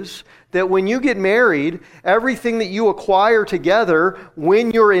is, that when you get married, everything that you acquire together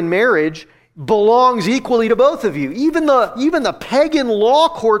when you're in marriage belongs equally to both of you. Even the pagan law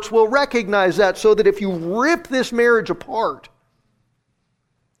courts will recognize that, so that if you rip this marriage apart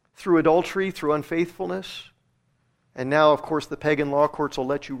through adultery, through unfaithfulness, and now, of course, the pagan law courts will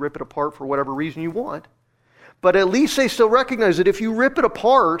let you rip it apart for whatever reason you want, but at least they still recognize that if you rip it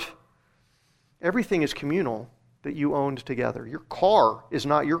apart, everything is communal that you owned together. Your car is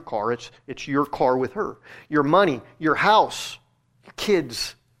not your car, it's your car with her. Your money, your house, your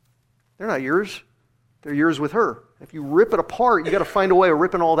kids, they're not yours. They're yours with her. If you rip it apart, you got to find a way of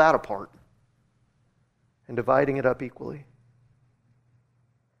ripping all that apart and dividing it up equally.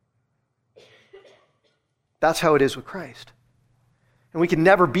 That's how it is with Christ. And we can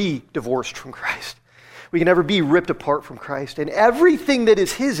never be divorced from Christ. We can never be ripped apart from Christ. And everything that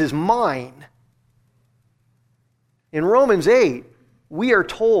is his is mine. In Romans 8, we are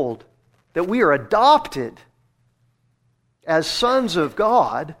told that we are adopted as sons of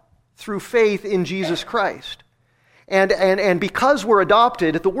God through faith in Jesus Christ. And because we're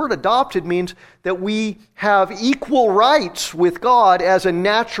adopted, the word adopted means that we have equal rights with God as a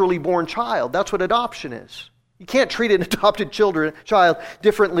naturally born child. That's what adoption is. You can't treat an adopted child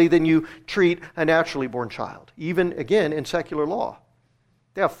differently than you treat a naturally born child, even, again, in secular law.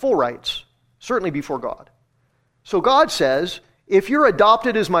 They have full rights, certainly before God. So God says, if you're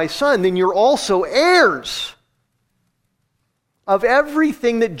adopted as my son, then you're also heirs of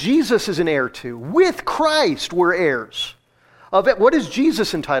everything that Jesus is an heir to. With Christ, we're heirs. Of it. What is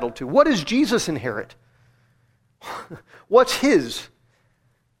Jesus entitled to? What does Jesus inherit? What's his?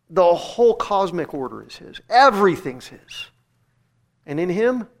 The whole cosmic order is his. Everything's his. And in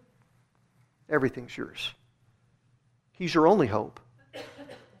him, everything's yours. He's your only hope.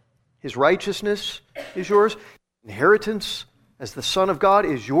 His righteousness is yours. Inheritance as the Son of God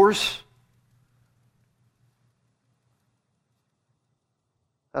is yours.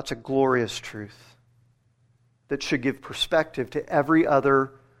 That's a glorious truth that should give perspective to every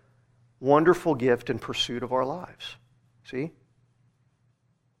other wonderful gift and pursuit of our lives. See?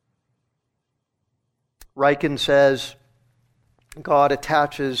 Ryken says, God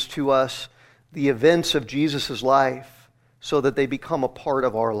attaches to us the events of Jesus' life so that they become a part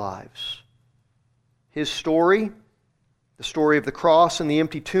of our lives. His story, the story of the cross and the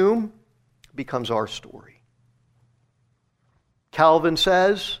empty tomb, becomes our story. Calvin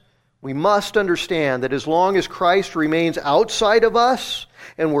says, we must understand that as long as Christ remains outside of us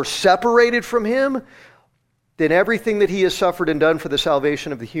and we're separated from him, then everything that he has suffered and done for the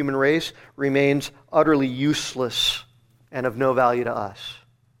salvation of the human race remains utterly useless and of no value to us.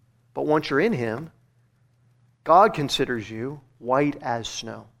 But once you're in him, God considers you white as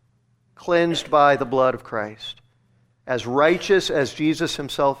snow, cleansed by the blood of Christ, as righteous as Jesus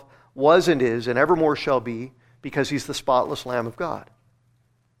himself was and is and evermore shall be, because he's the spotless Lamb of God.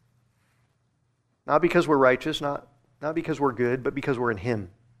 Not because we're righteous, not because we're good, but because we're in him.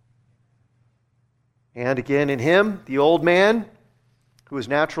 And again, in him, the old man, who was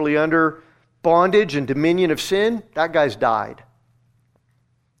naturally under bondage and dominion of sin, that guy's died.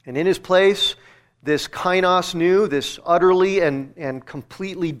 And in his place, this kainos new, this utterly and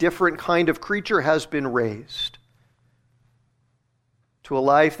completely different kind of creature has been raised to a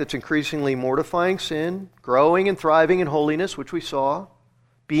life that's increasingly mortifying sin, growing and thriving in holiness, which we saw,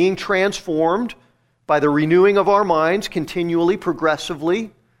 being transformed by the renewing of our minds continually,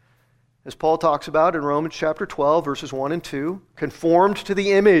 progressively, as Paul talks about in Romans chapter 12, verses 1 and 2, conformed to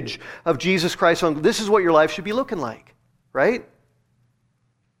the image of Jesus Christ. This is what your life should be looking like, right?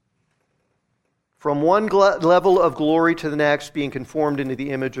 From one level of glory to the next, being conformed into the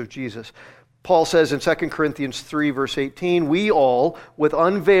image of Jesus. Paul says in 2 Corinthians 3, verse 18, we all, with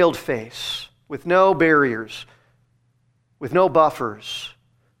unveiled face, with no barriers, with no buffers,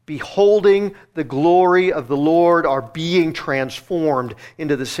 beholding the glory of the Lord, are being transformed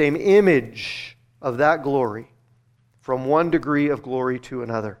into the same image of that glory, from one degree of glory to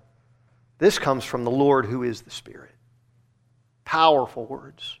another. This comes from the Lord who is the Spirit. Powerful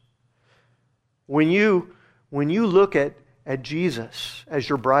words. When you look at Jesus as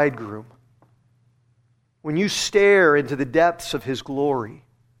your bridegroom, when you stare into the depths of his glory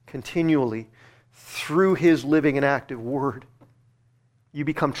continually through His living and active Word. You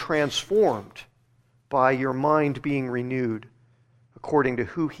become transformed by your mind being renewed according to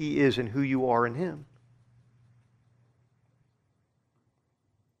who He is and who you are in Him.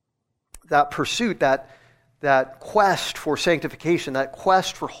 That pursuit, that quest for sanctification, that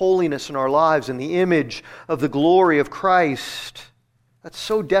quest for holiness in our lives in the image of the glory of Christ, that's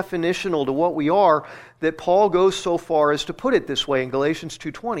so definitional to what we are that Paul goes so far as to put it this way in Galatians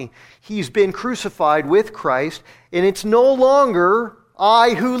 2:20. He's been crucified with Christ, and it's no longer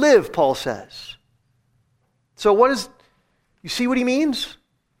I who live, Paul says. So you see what he means?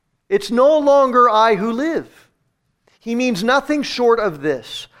 It's no longer I who live. He means nothing short of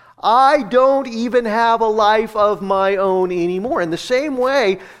this. I don't even have a life of my own anymore. In the same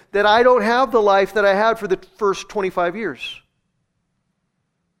way that I don't have the life that I had for the first 25 years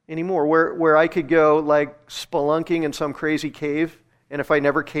anymore, where I could go like spelunking in some crazy cave, and if I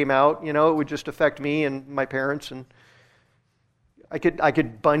never came out, it would just affect me and my parents, and I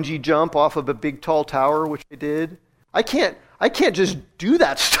could bungee jump off of a big tall tower, which I did. I can't just do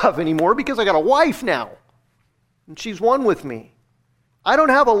that stuff anymore because I got a wife now, and she's one with me. I don't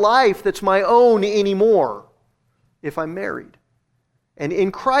have a life that's my own anymore if I'm married. And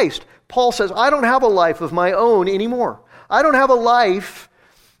in Christ, Paul says, I don't have a life of my own anymore. I don't have a life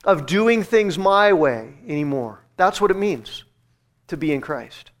of doing things my way anymore. That's what it means to be in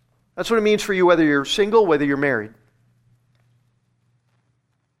Christ. That's what it means for you, whether you're single, whether you're married.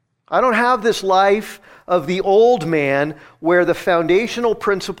 I don't have this life of the old man where the foundational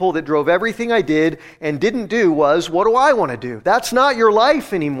principle that drove everything I did and didn't do was, what do I want to do? That's not your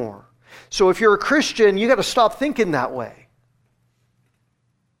life anymore. So if you're a Christian, you got to stop thinking that way.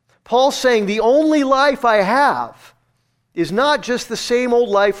 Paul's saying the only life I have is not just the same old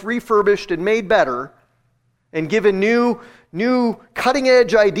life refurbished and made better and given new cutting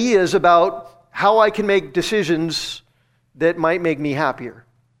edge ideas about how I can make decisions that might make me happier.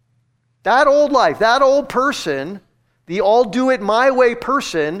 That old life, that old person, the all do it my way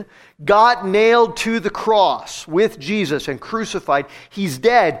person, got nailed to the cross with Jesus and crucified. He's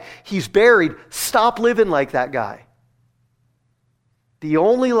dead. He's buried. Stop living like that guy. The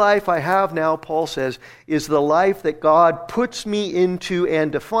only life I have now, Paul says, is the life that God puts me into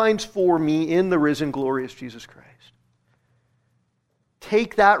and defines for me in the risen, glorious Jesus Christ.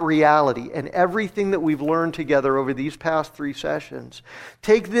 Take that reality and everything that we've learned together over these past 3 sessions.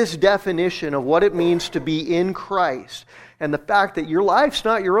 Take this definition of what it means to be in Christ and the fact that your life's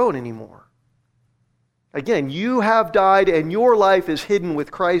not your own anymore. Again, you have died and your life is hidden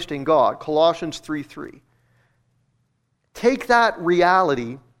with Christ in God. Colossians 3:3. Take that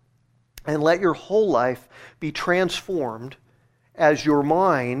reality and let your whole life be transformed as your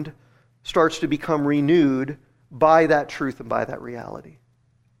mind starts to become renewed by that truth and by that reality.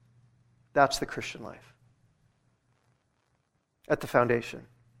 That's the Christian life. At the foundation.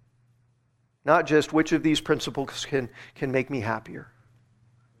 Not just which of these principles can make me happier,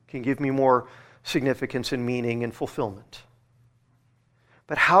 can give me more significance and meaning and fulfillment.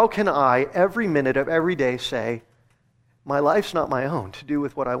 But how can I, every minute of every day, say, my life's not my own to do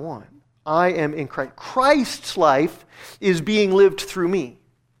with what I want. I am in Christ. Christ's life is being lived through me.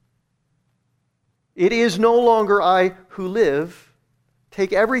 It is no longer I who live.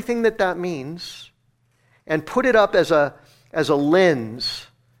 Take everything that means and put it up as a lens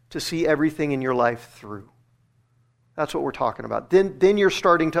to see everything in your life through. That's what we're talking about. Then you're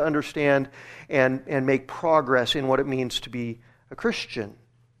starting to understand and make progress in what it means to be a Christian.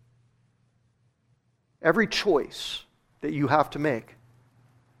 Every choice that you have to make,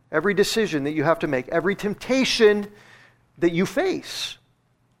 every decision that you have to make, every temptation that you face,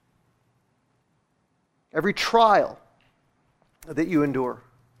 every trial that you endure,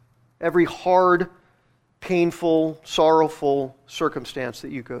 every hard, painful, sorrowful circumstance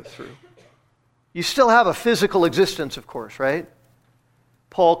that you go through. You still have a physical existence, of course, right?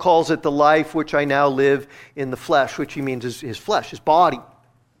 Paul calls it the life which I now live in the flesh, which he means is his flesh, his body.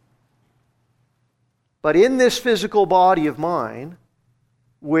 But in this physical body of mine,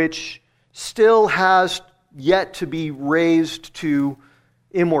 which still has yet to be raised to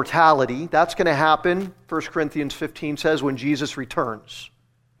immortality, that's going to happen, 1 Corinthians 15 says, when Jesus returns.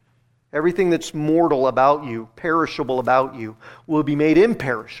 Everything that's mortal about you, perishable about you, will be made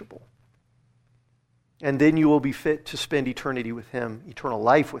imperishable. And then you will be fit to spend eternity with Him, eternal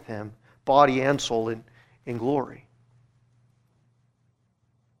life with Him, body and soul in glory.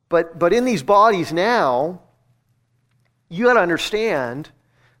 But in these bodies now, you got to understand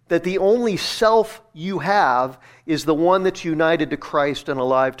that the only self you have is the one that's united to Christ and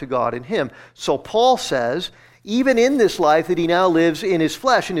alive to God in Him. So Paul says, Even in this life that he now lives in his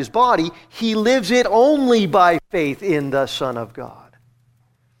flesh, in his body, he lives it only by faith in the Son of God.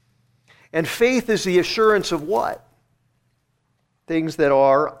 And faith is the assurance of what? Things that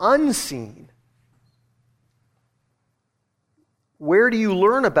are unseen. Where do you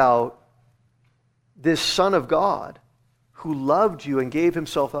learn about this Son of God who loved you and gave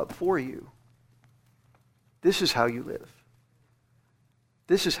himself up for you? This is how you live.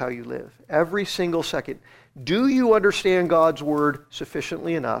 This is how you live. Every single second. Do you understand God's word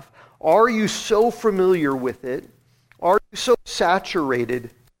sufficiently enough? Are you so familiar with it? Are you so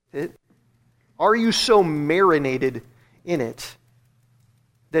saturated with it? Are you so marinated in it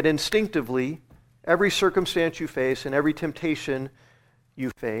that instinctively every circumstance you face and every temptation you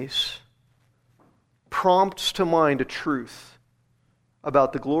face prompts to mind a truth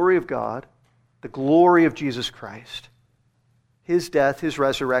about the glory of God, the glory of Jesus Christ, his death, his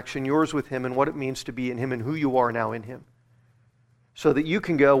resurrection, yours with him, and what it means to be in him and who you are now in him. So that you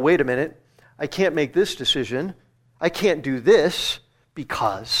can go, wait a minute, I can't make this decision. I can't do this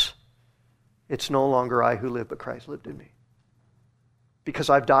because it's no longer I who live, but Christ lived in me. Because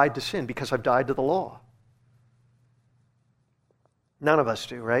I've died to sin, because I've died to the law. None of us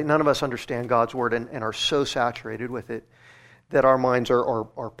do, right? None of us understand God's word and are so saturated with it that our minds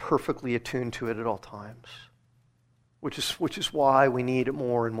are perfectly attuned to it at all times. Which is why we need it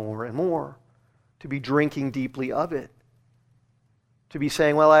more and more and more. To be drinking deeply of it. To be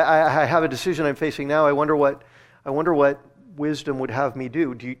saying, well, I have a decision I'm facing now. I wonder what wisdom would have me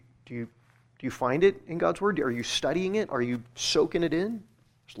do. Do you find it in God's word? Are you studying it? Are you soaking it in?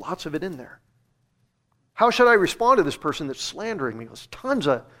 There's lots of it in there. How should I respond to this person that's slandering me? There's tons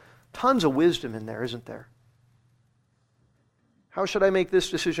of wisdom in there, isn't there? How should I make this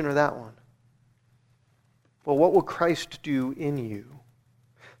decision or that one? Well, what will Christ do in you?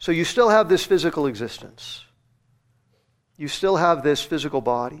 So you still have this physical existence. You still have this physical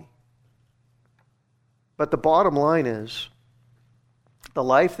body. But the bottom line is, the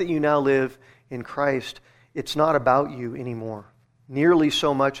life that you now live in Christ, it's not about you anymore, nearly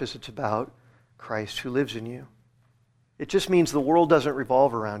so much as it's about Christ who lives in you. It just means the world doesn't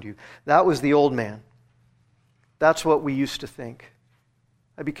revolve around you. That was the old man. That's what we used to think.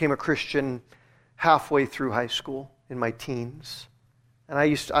 I became a Christian halfway through high school in my teens. And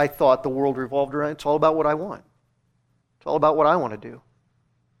I thought the world revolved around, it's all about what I want. It's all about what I want to do.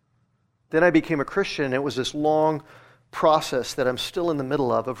 Then I became a Christian, and it was this long process that I'm still in the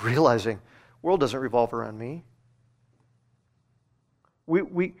middle of realizing the world doesn't revolve around me.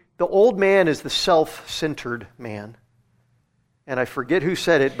 The old man is the self-centered man. And I forget who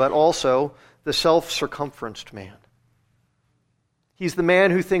said it, but also the self-circumferenced man. He's the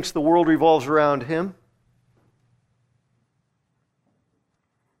man who thinks the world revolves around him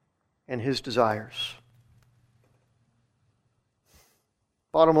and his desires.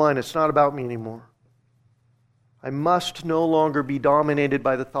 Bottom line, it's not about me anymore. I must no longer be dominated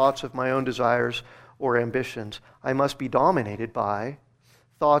by the thoughts of my own desires or ambitions. I must be dominated by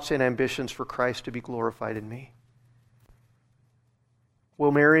thoughts and ambitions for Christ to be glorified in me.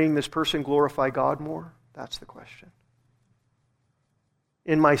 Will marrying this person glorify God more? That's the question.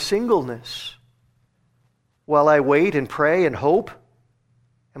 In my singleness, while I wait and pray and hope,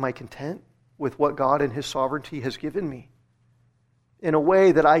 am I content with what God in his sovereignty has given me in a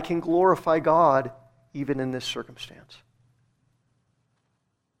way that I can glorify God even in this circumstance?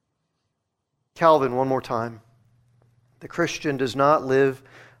 Calvin, one more time. The Christian does not live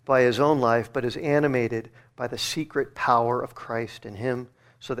by his own life, but is animated by the secret power of Christ in him,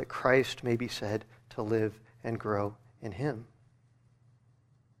 so that Christ may be said to live and grow in him.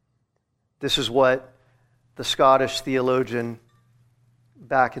 This is what the Scottish theologian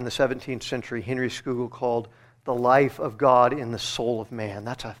back in the 17th century, Henry Scougal, called the life of God in the soul of man.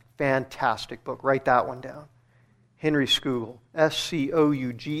 That's a fantastic book. Write that one down. Henry Scougal,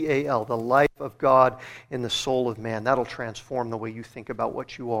 Scougal, the life of God in the soul of man. That'll transform the way you think about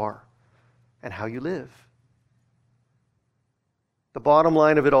what you are and how you live. The bottom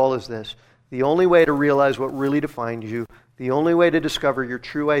line of it all is this. The only way to realize what really defines you, the only way to discover your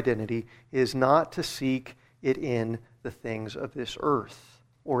true identity, is not to seek it in the things of this earth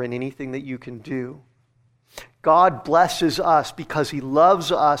or in anything that you can do. God blesses us because he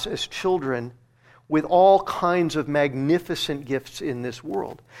loves us as children with all kinds of magnificent gifts in this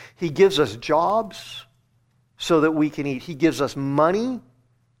world. He gives us jobs so that we can eat. He gives us money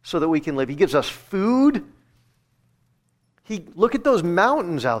so that we can live. He gives us food. Look at those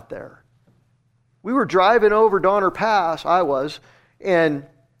mountains out there. We were driving over Donner Pass, I was, and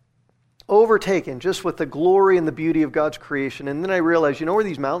overtaken just with the glory and the beauty of God's creation. And then I realized, you know where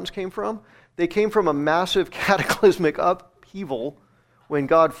these mountains came from? They came from a massive cataclysmic upheaval when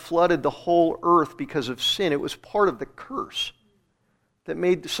God flooded the whole earth because of sin. It was part of the curse that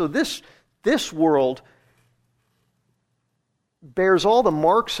made... So this world bears all the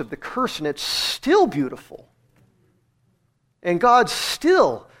marks of the curse, and it's still beautiful. And God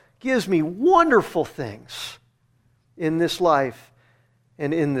still gives me wonderful things in this life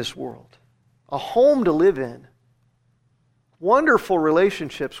and in this world. A home to live in. Wonderful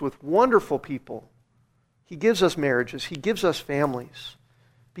relationships with wonderful people. He gives us marriages. He gives us families.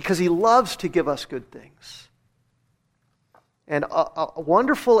 Because He loves to give us good things. And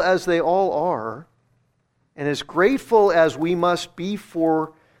wonderful as they all are, and as grateful as we must be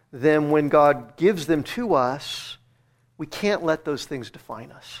for them when God gives them to us, we can't let those things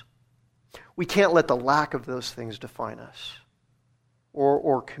define us. We can't let the lack of those things define us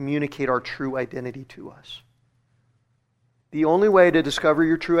or communicate our true identity to us. The only way to discover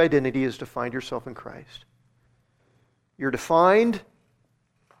your true identity is to find yourself in Christ. You're defined,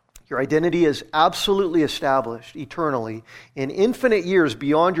 your identity is absolutely established eternally in infinite years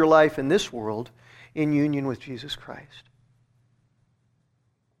beyond your life in this world in union with Jesus Christ.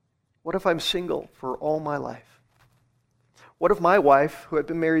 What if I'm single for all my life? What if my wife, who I've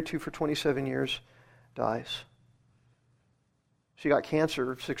been married to for 27 years, dies? She got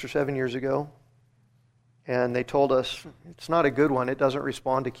cancer 6 or 7 years ago, and they told us it's not a good one. It doesn't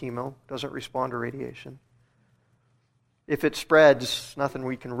respond to chemo, doesn't respond to radiation. If it spreads, nothing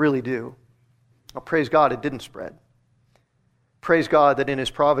we can really do. Well, praise God, it didn't spread. Praise God that in His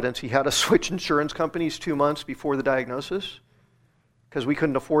providence He had us switch insurance companies 2 months before the diagnosis, because we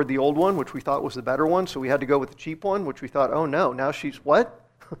couldn't afford the old one, which we thought was the better one, so we had to go with the cheap one, which we thought, oh no, now she's, what?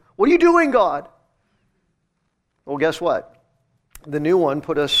 What are you doing, God? Well, guess what? The new one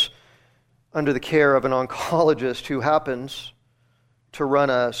put us under the care of an oncologist who happens to run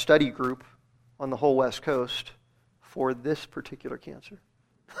a study group on the whole West Coast for this particular cancer.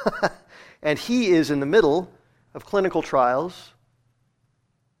 And he is in the middle of clinical trials,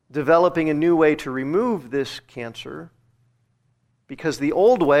 developing a new way to remove this cancer, because the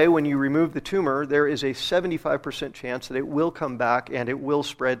old way, when you remove the tumor, there is a 75% chance that it will come back and it will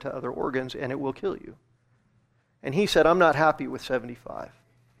spread to other organs and it will kill you. And he said, I'm not happy with 75.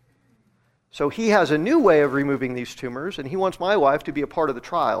 So he has a new way of removing these tumors, and he wants my wife to be a part of the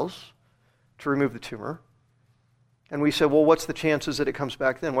trials to remove the tumor. And we said, well, what's the chances that it comes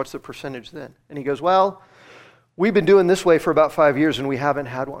back then? What's the percentage then? And he goes, well, we've been doing this way for about 5 years and we haven't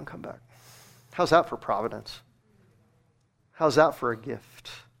had one come back. How's that for providence? How's that for a gift?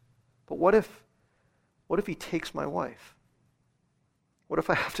 But what if He takes my wife? What if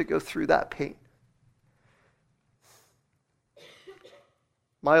I have to go through that pain?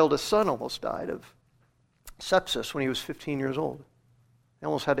 My oldest son almost died of sepsis when he was 15 years old. I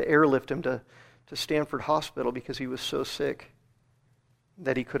almost had to airlift him to Stanford Hospital because he was so sick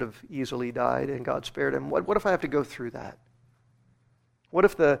that he could have easily died, and God spared him. What if I have to go through that? What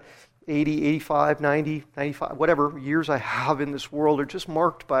if the 80, 85, 90, 95, whatever years I have in this world are just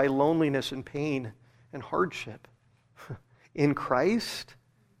marked by loneliness and pain and hardship? In Christ,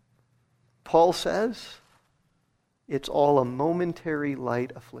 Paul says, it's all a momentary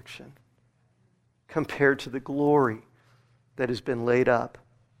light affliction compared to the glory that has been laid up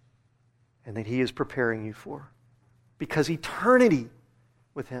and that He is preparing you for. Because eternity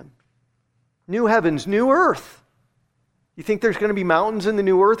with Him. New heavens, new earth. You think there's going to be mountains in the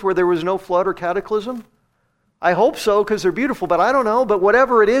new earth where there was no flood or cataclysm? I hope so, because they're beautiful, but I don't know. But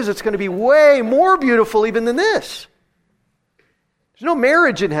whatever it is, it's going to be way more beautiful even than this. There's no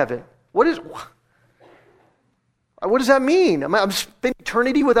marriage in heaven. What does that mean? I'm spending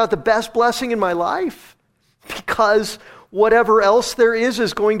eternity without the best blessing in my life? Because whatever else there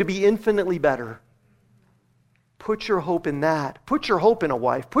is going to be infinitely better. Put your hope in that. Put your hope in a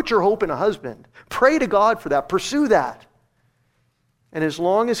wife. Put your hope in a husband. Pray to God for that. Pursue that. And as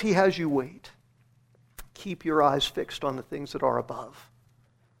long as He has you wait, keep your eyes fixed on the things that are above.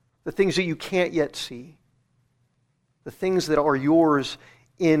 The things that you can't yet see. The things that are yours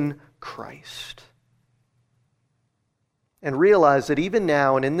in Christ. And realize that even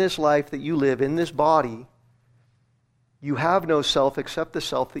now and in this life that you live, in this body, you have no self except the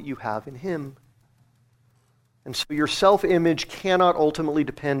self that you have in Him. And so your self-image cannot ultimately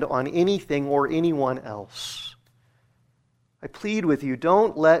depend on anything or anyone else. I plead with you,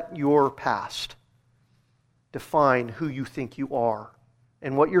 don't let your past define who you think you are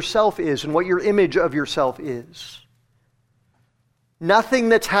and what your self is and what your image of yourself is. Nothing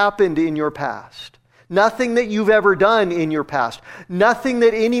that's happened in your past, Nothing that you've ever done in your past. Nothing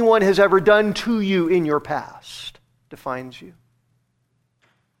that anyone has ever done to you in your past defines you.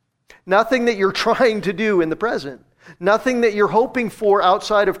 Nothing that you're trying to do in the present. Nothing that you're hoping for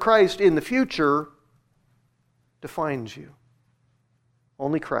outside of Christ in the future defines you.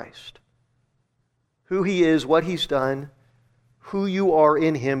 Only Christ. Who He is, what He's done, who you are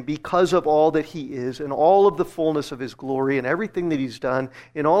in Him because of all that He is and all of the fullness of His glory and everything that He's done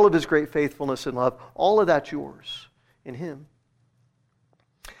in all of His great faithfulness and love, all of that's yours in Him.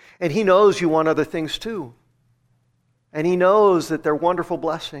 And He knows you want other things too. And He knows that they're wonderful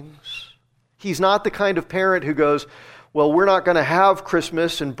blessings. He's not the kind of parent who goes, well, we're not going to have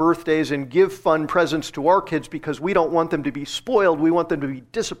Christmas and birthdays and give fun presents to our kids because we don't want them to be spoiled. We want them to be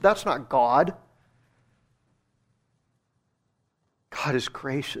disciplined. That's not God. God is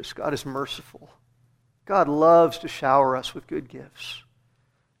gracious. God is merciful. God loves to shower us with good gifts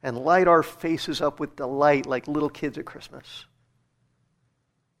and light our faces up with delight like little kids at Christmas.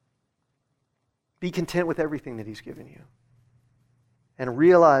 Be content with everything that He's given you. And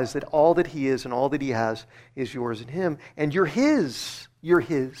realize that all that He is and all that He has is yours in Him. And you're His. You're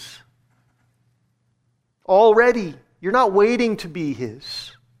His. Already. You're not waiting to be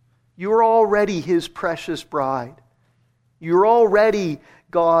His. You're already His precious bride. You're already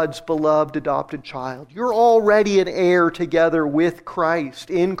God's beloved adopted child. You're already an heir together with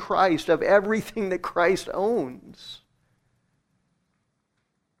Christ, in Christ, of everything that Christ owns.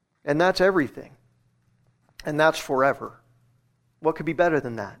 And that's everything. And that's forever. What could be better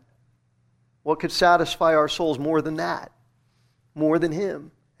than that? What could satisfy our souls more than that? More than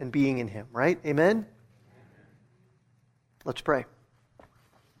Him and being in Him, right? Amen? Let's pray.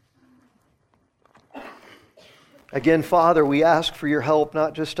 Again, Father, we ask for your help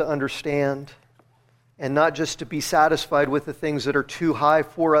not just to understand and not just to be satisfied with the things that are too high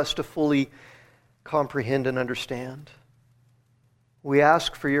for us to fully comprehend and understand. We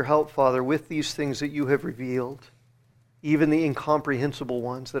ask for your help, Father, with these things that you have revealed, even the incomprehensible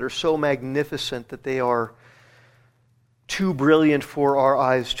ones that are so magnificent that they are too brilliant for our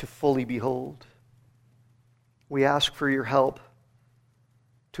eyes to fully behold. We ask for your help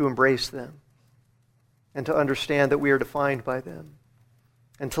to embrace them and to understand that we are defined by them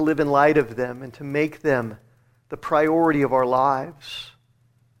and to live in light of them and to make them the priority of our lives.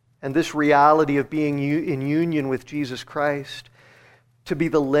 And this reality of being in union with Jesus Christ to be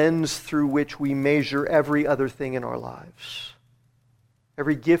the lens through which we measure every other thing in our lives.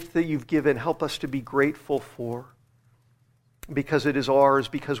 Every gift that you've given, help us to be grateful for because it is ours,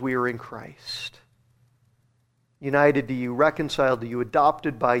 because we are in Christ. United to you, reconciled to you,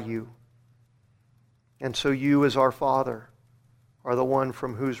 adopted by you. And so you, as our Father, are the one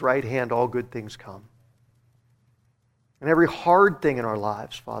from whose right hand all good things come. And every hard thing in our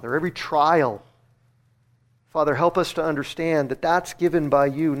lives, Father, every trial, Father, help us to understand that that's given by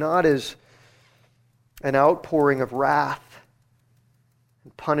you, not as an outpouring of wrath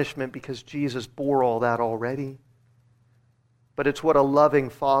and punishment because Jesus bore all that already, but it's what a loving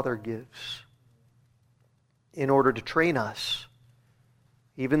Father gives in order to train us,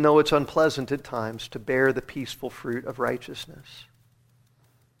 even though it's unpleasant at times, to bear the peaceful fruit of righteousness.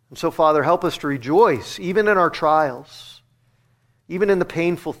 And so, Father, help us to rejoice, even in our trials, even in the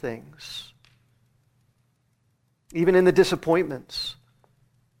painful things, even in the disappointments,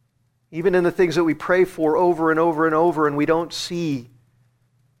 even in the things that we pray for over and over and over and we don't see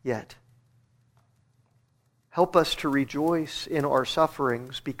yet. Help us to rejoice in our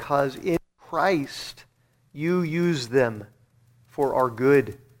sufferings because in Christ you use them for our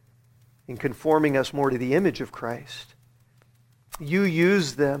good in conforming us more to the image of Christ. You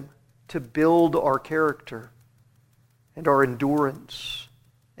use them to build our character and our endurance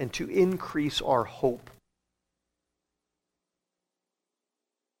and to increase our hope.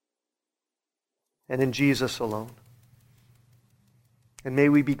 And in Jesus alone. And may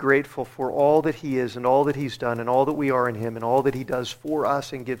we be grateful for all that He is and all that He's done and all that we are in Him and all that He does for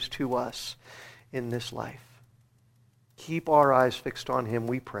us and gives to us in this life. Keep our eyes fixed on Him,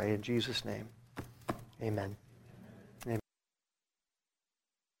 we pray, in Jesus' name. Amen. Amen.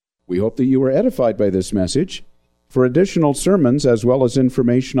 We hope that you were edified by this message. For additional sermons as well as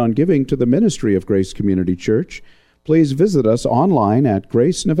information on giving to the ministry of Grace Community Church, please visit us online at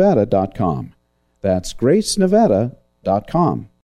gracenevada.com. That's gracenevada.com.